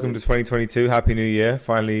 guys, welcome to 2022. Happy New Year.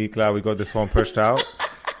 Finally, glad we got this one pushed out.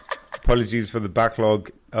 Apologies for the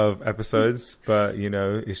backlog of episodes, but you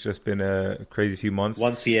know, it's just been a crazy few months.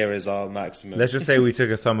 Once a year is our maximum. Let's just say we took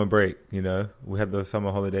a summer break, you know. We had the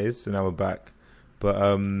summer holidays, so now we're back. But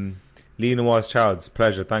Lee Nawaz Childs,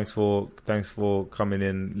 pleasure. Thanks for coming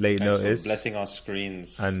in late notice. Blessing our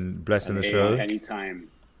screens. And blessing the show. Anytime.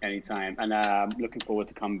 And I'm looking forward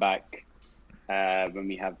to come back when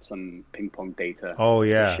we have some ping pong data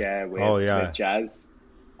to share with Jazz.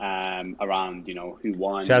 Around, you know, who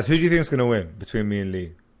won. Jazz, who do you think is going to win between me and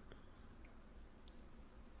Lee?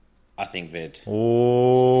 I think Vid.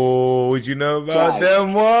 Oh, would you know about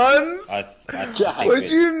them ones? I think would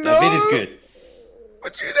you know? Vid is good.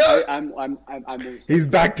 Would you know? I'm he's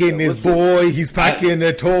back in his boy. He's packing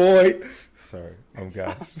a toy. Sorry, I'm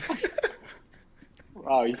gassed.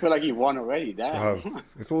 Wow, you feel like you won already. Damn.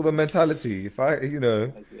 It's all the mentality. If I, you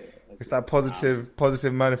know, it's that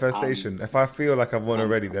positive manifestation. If I feel like I've won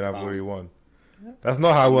already, then I've already won. That's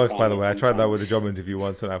not how it works, by the way. I tried that with a job interview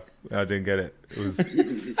once, and I didn't get it. It was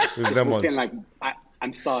them ones. Like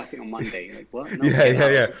I'm starting on Monday. Like what? No,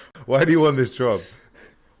 yeah. Why do you want this job?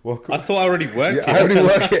 I thought I already worked here. I already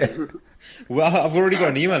work it. Well, I've already got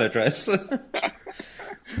an email address.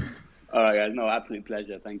 All right, guys. No, absolute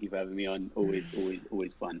pleasure. Thank you for having me on. Always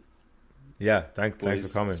fun. Yeah, thanks for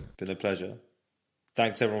coming. It's been a pleasure.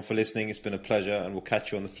 Thanks everyone for listening. It's been a pleasure, and we'll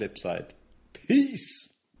catch you on the flip side.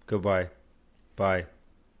 Peace. Goodbye. Bye.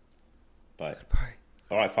 Bye. Bye.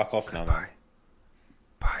 All right, fuck off now, man.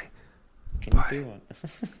 Bye. Can you do one?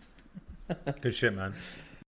 Good shit, man.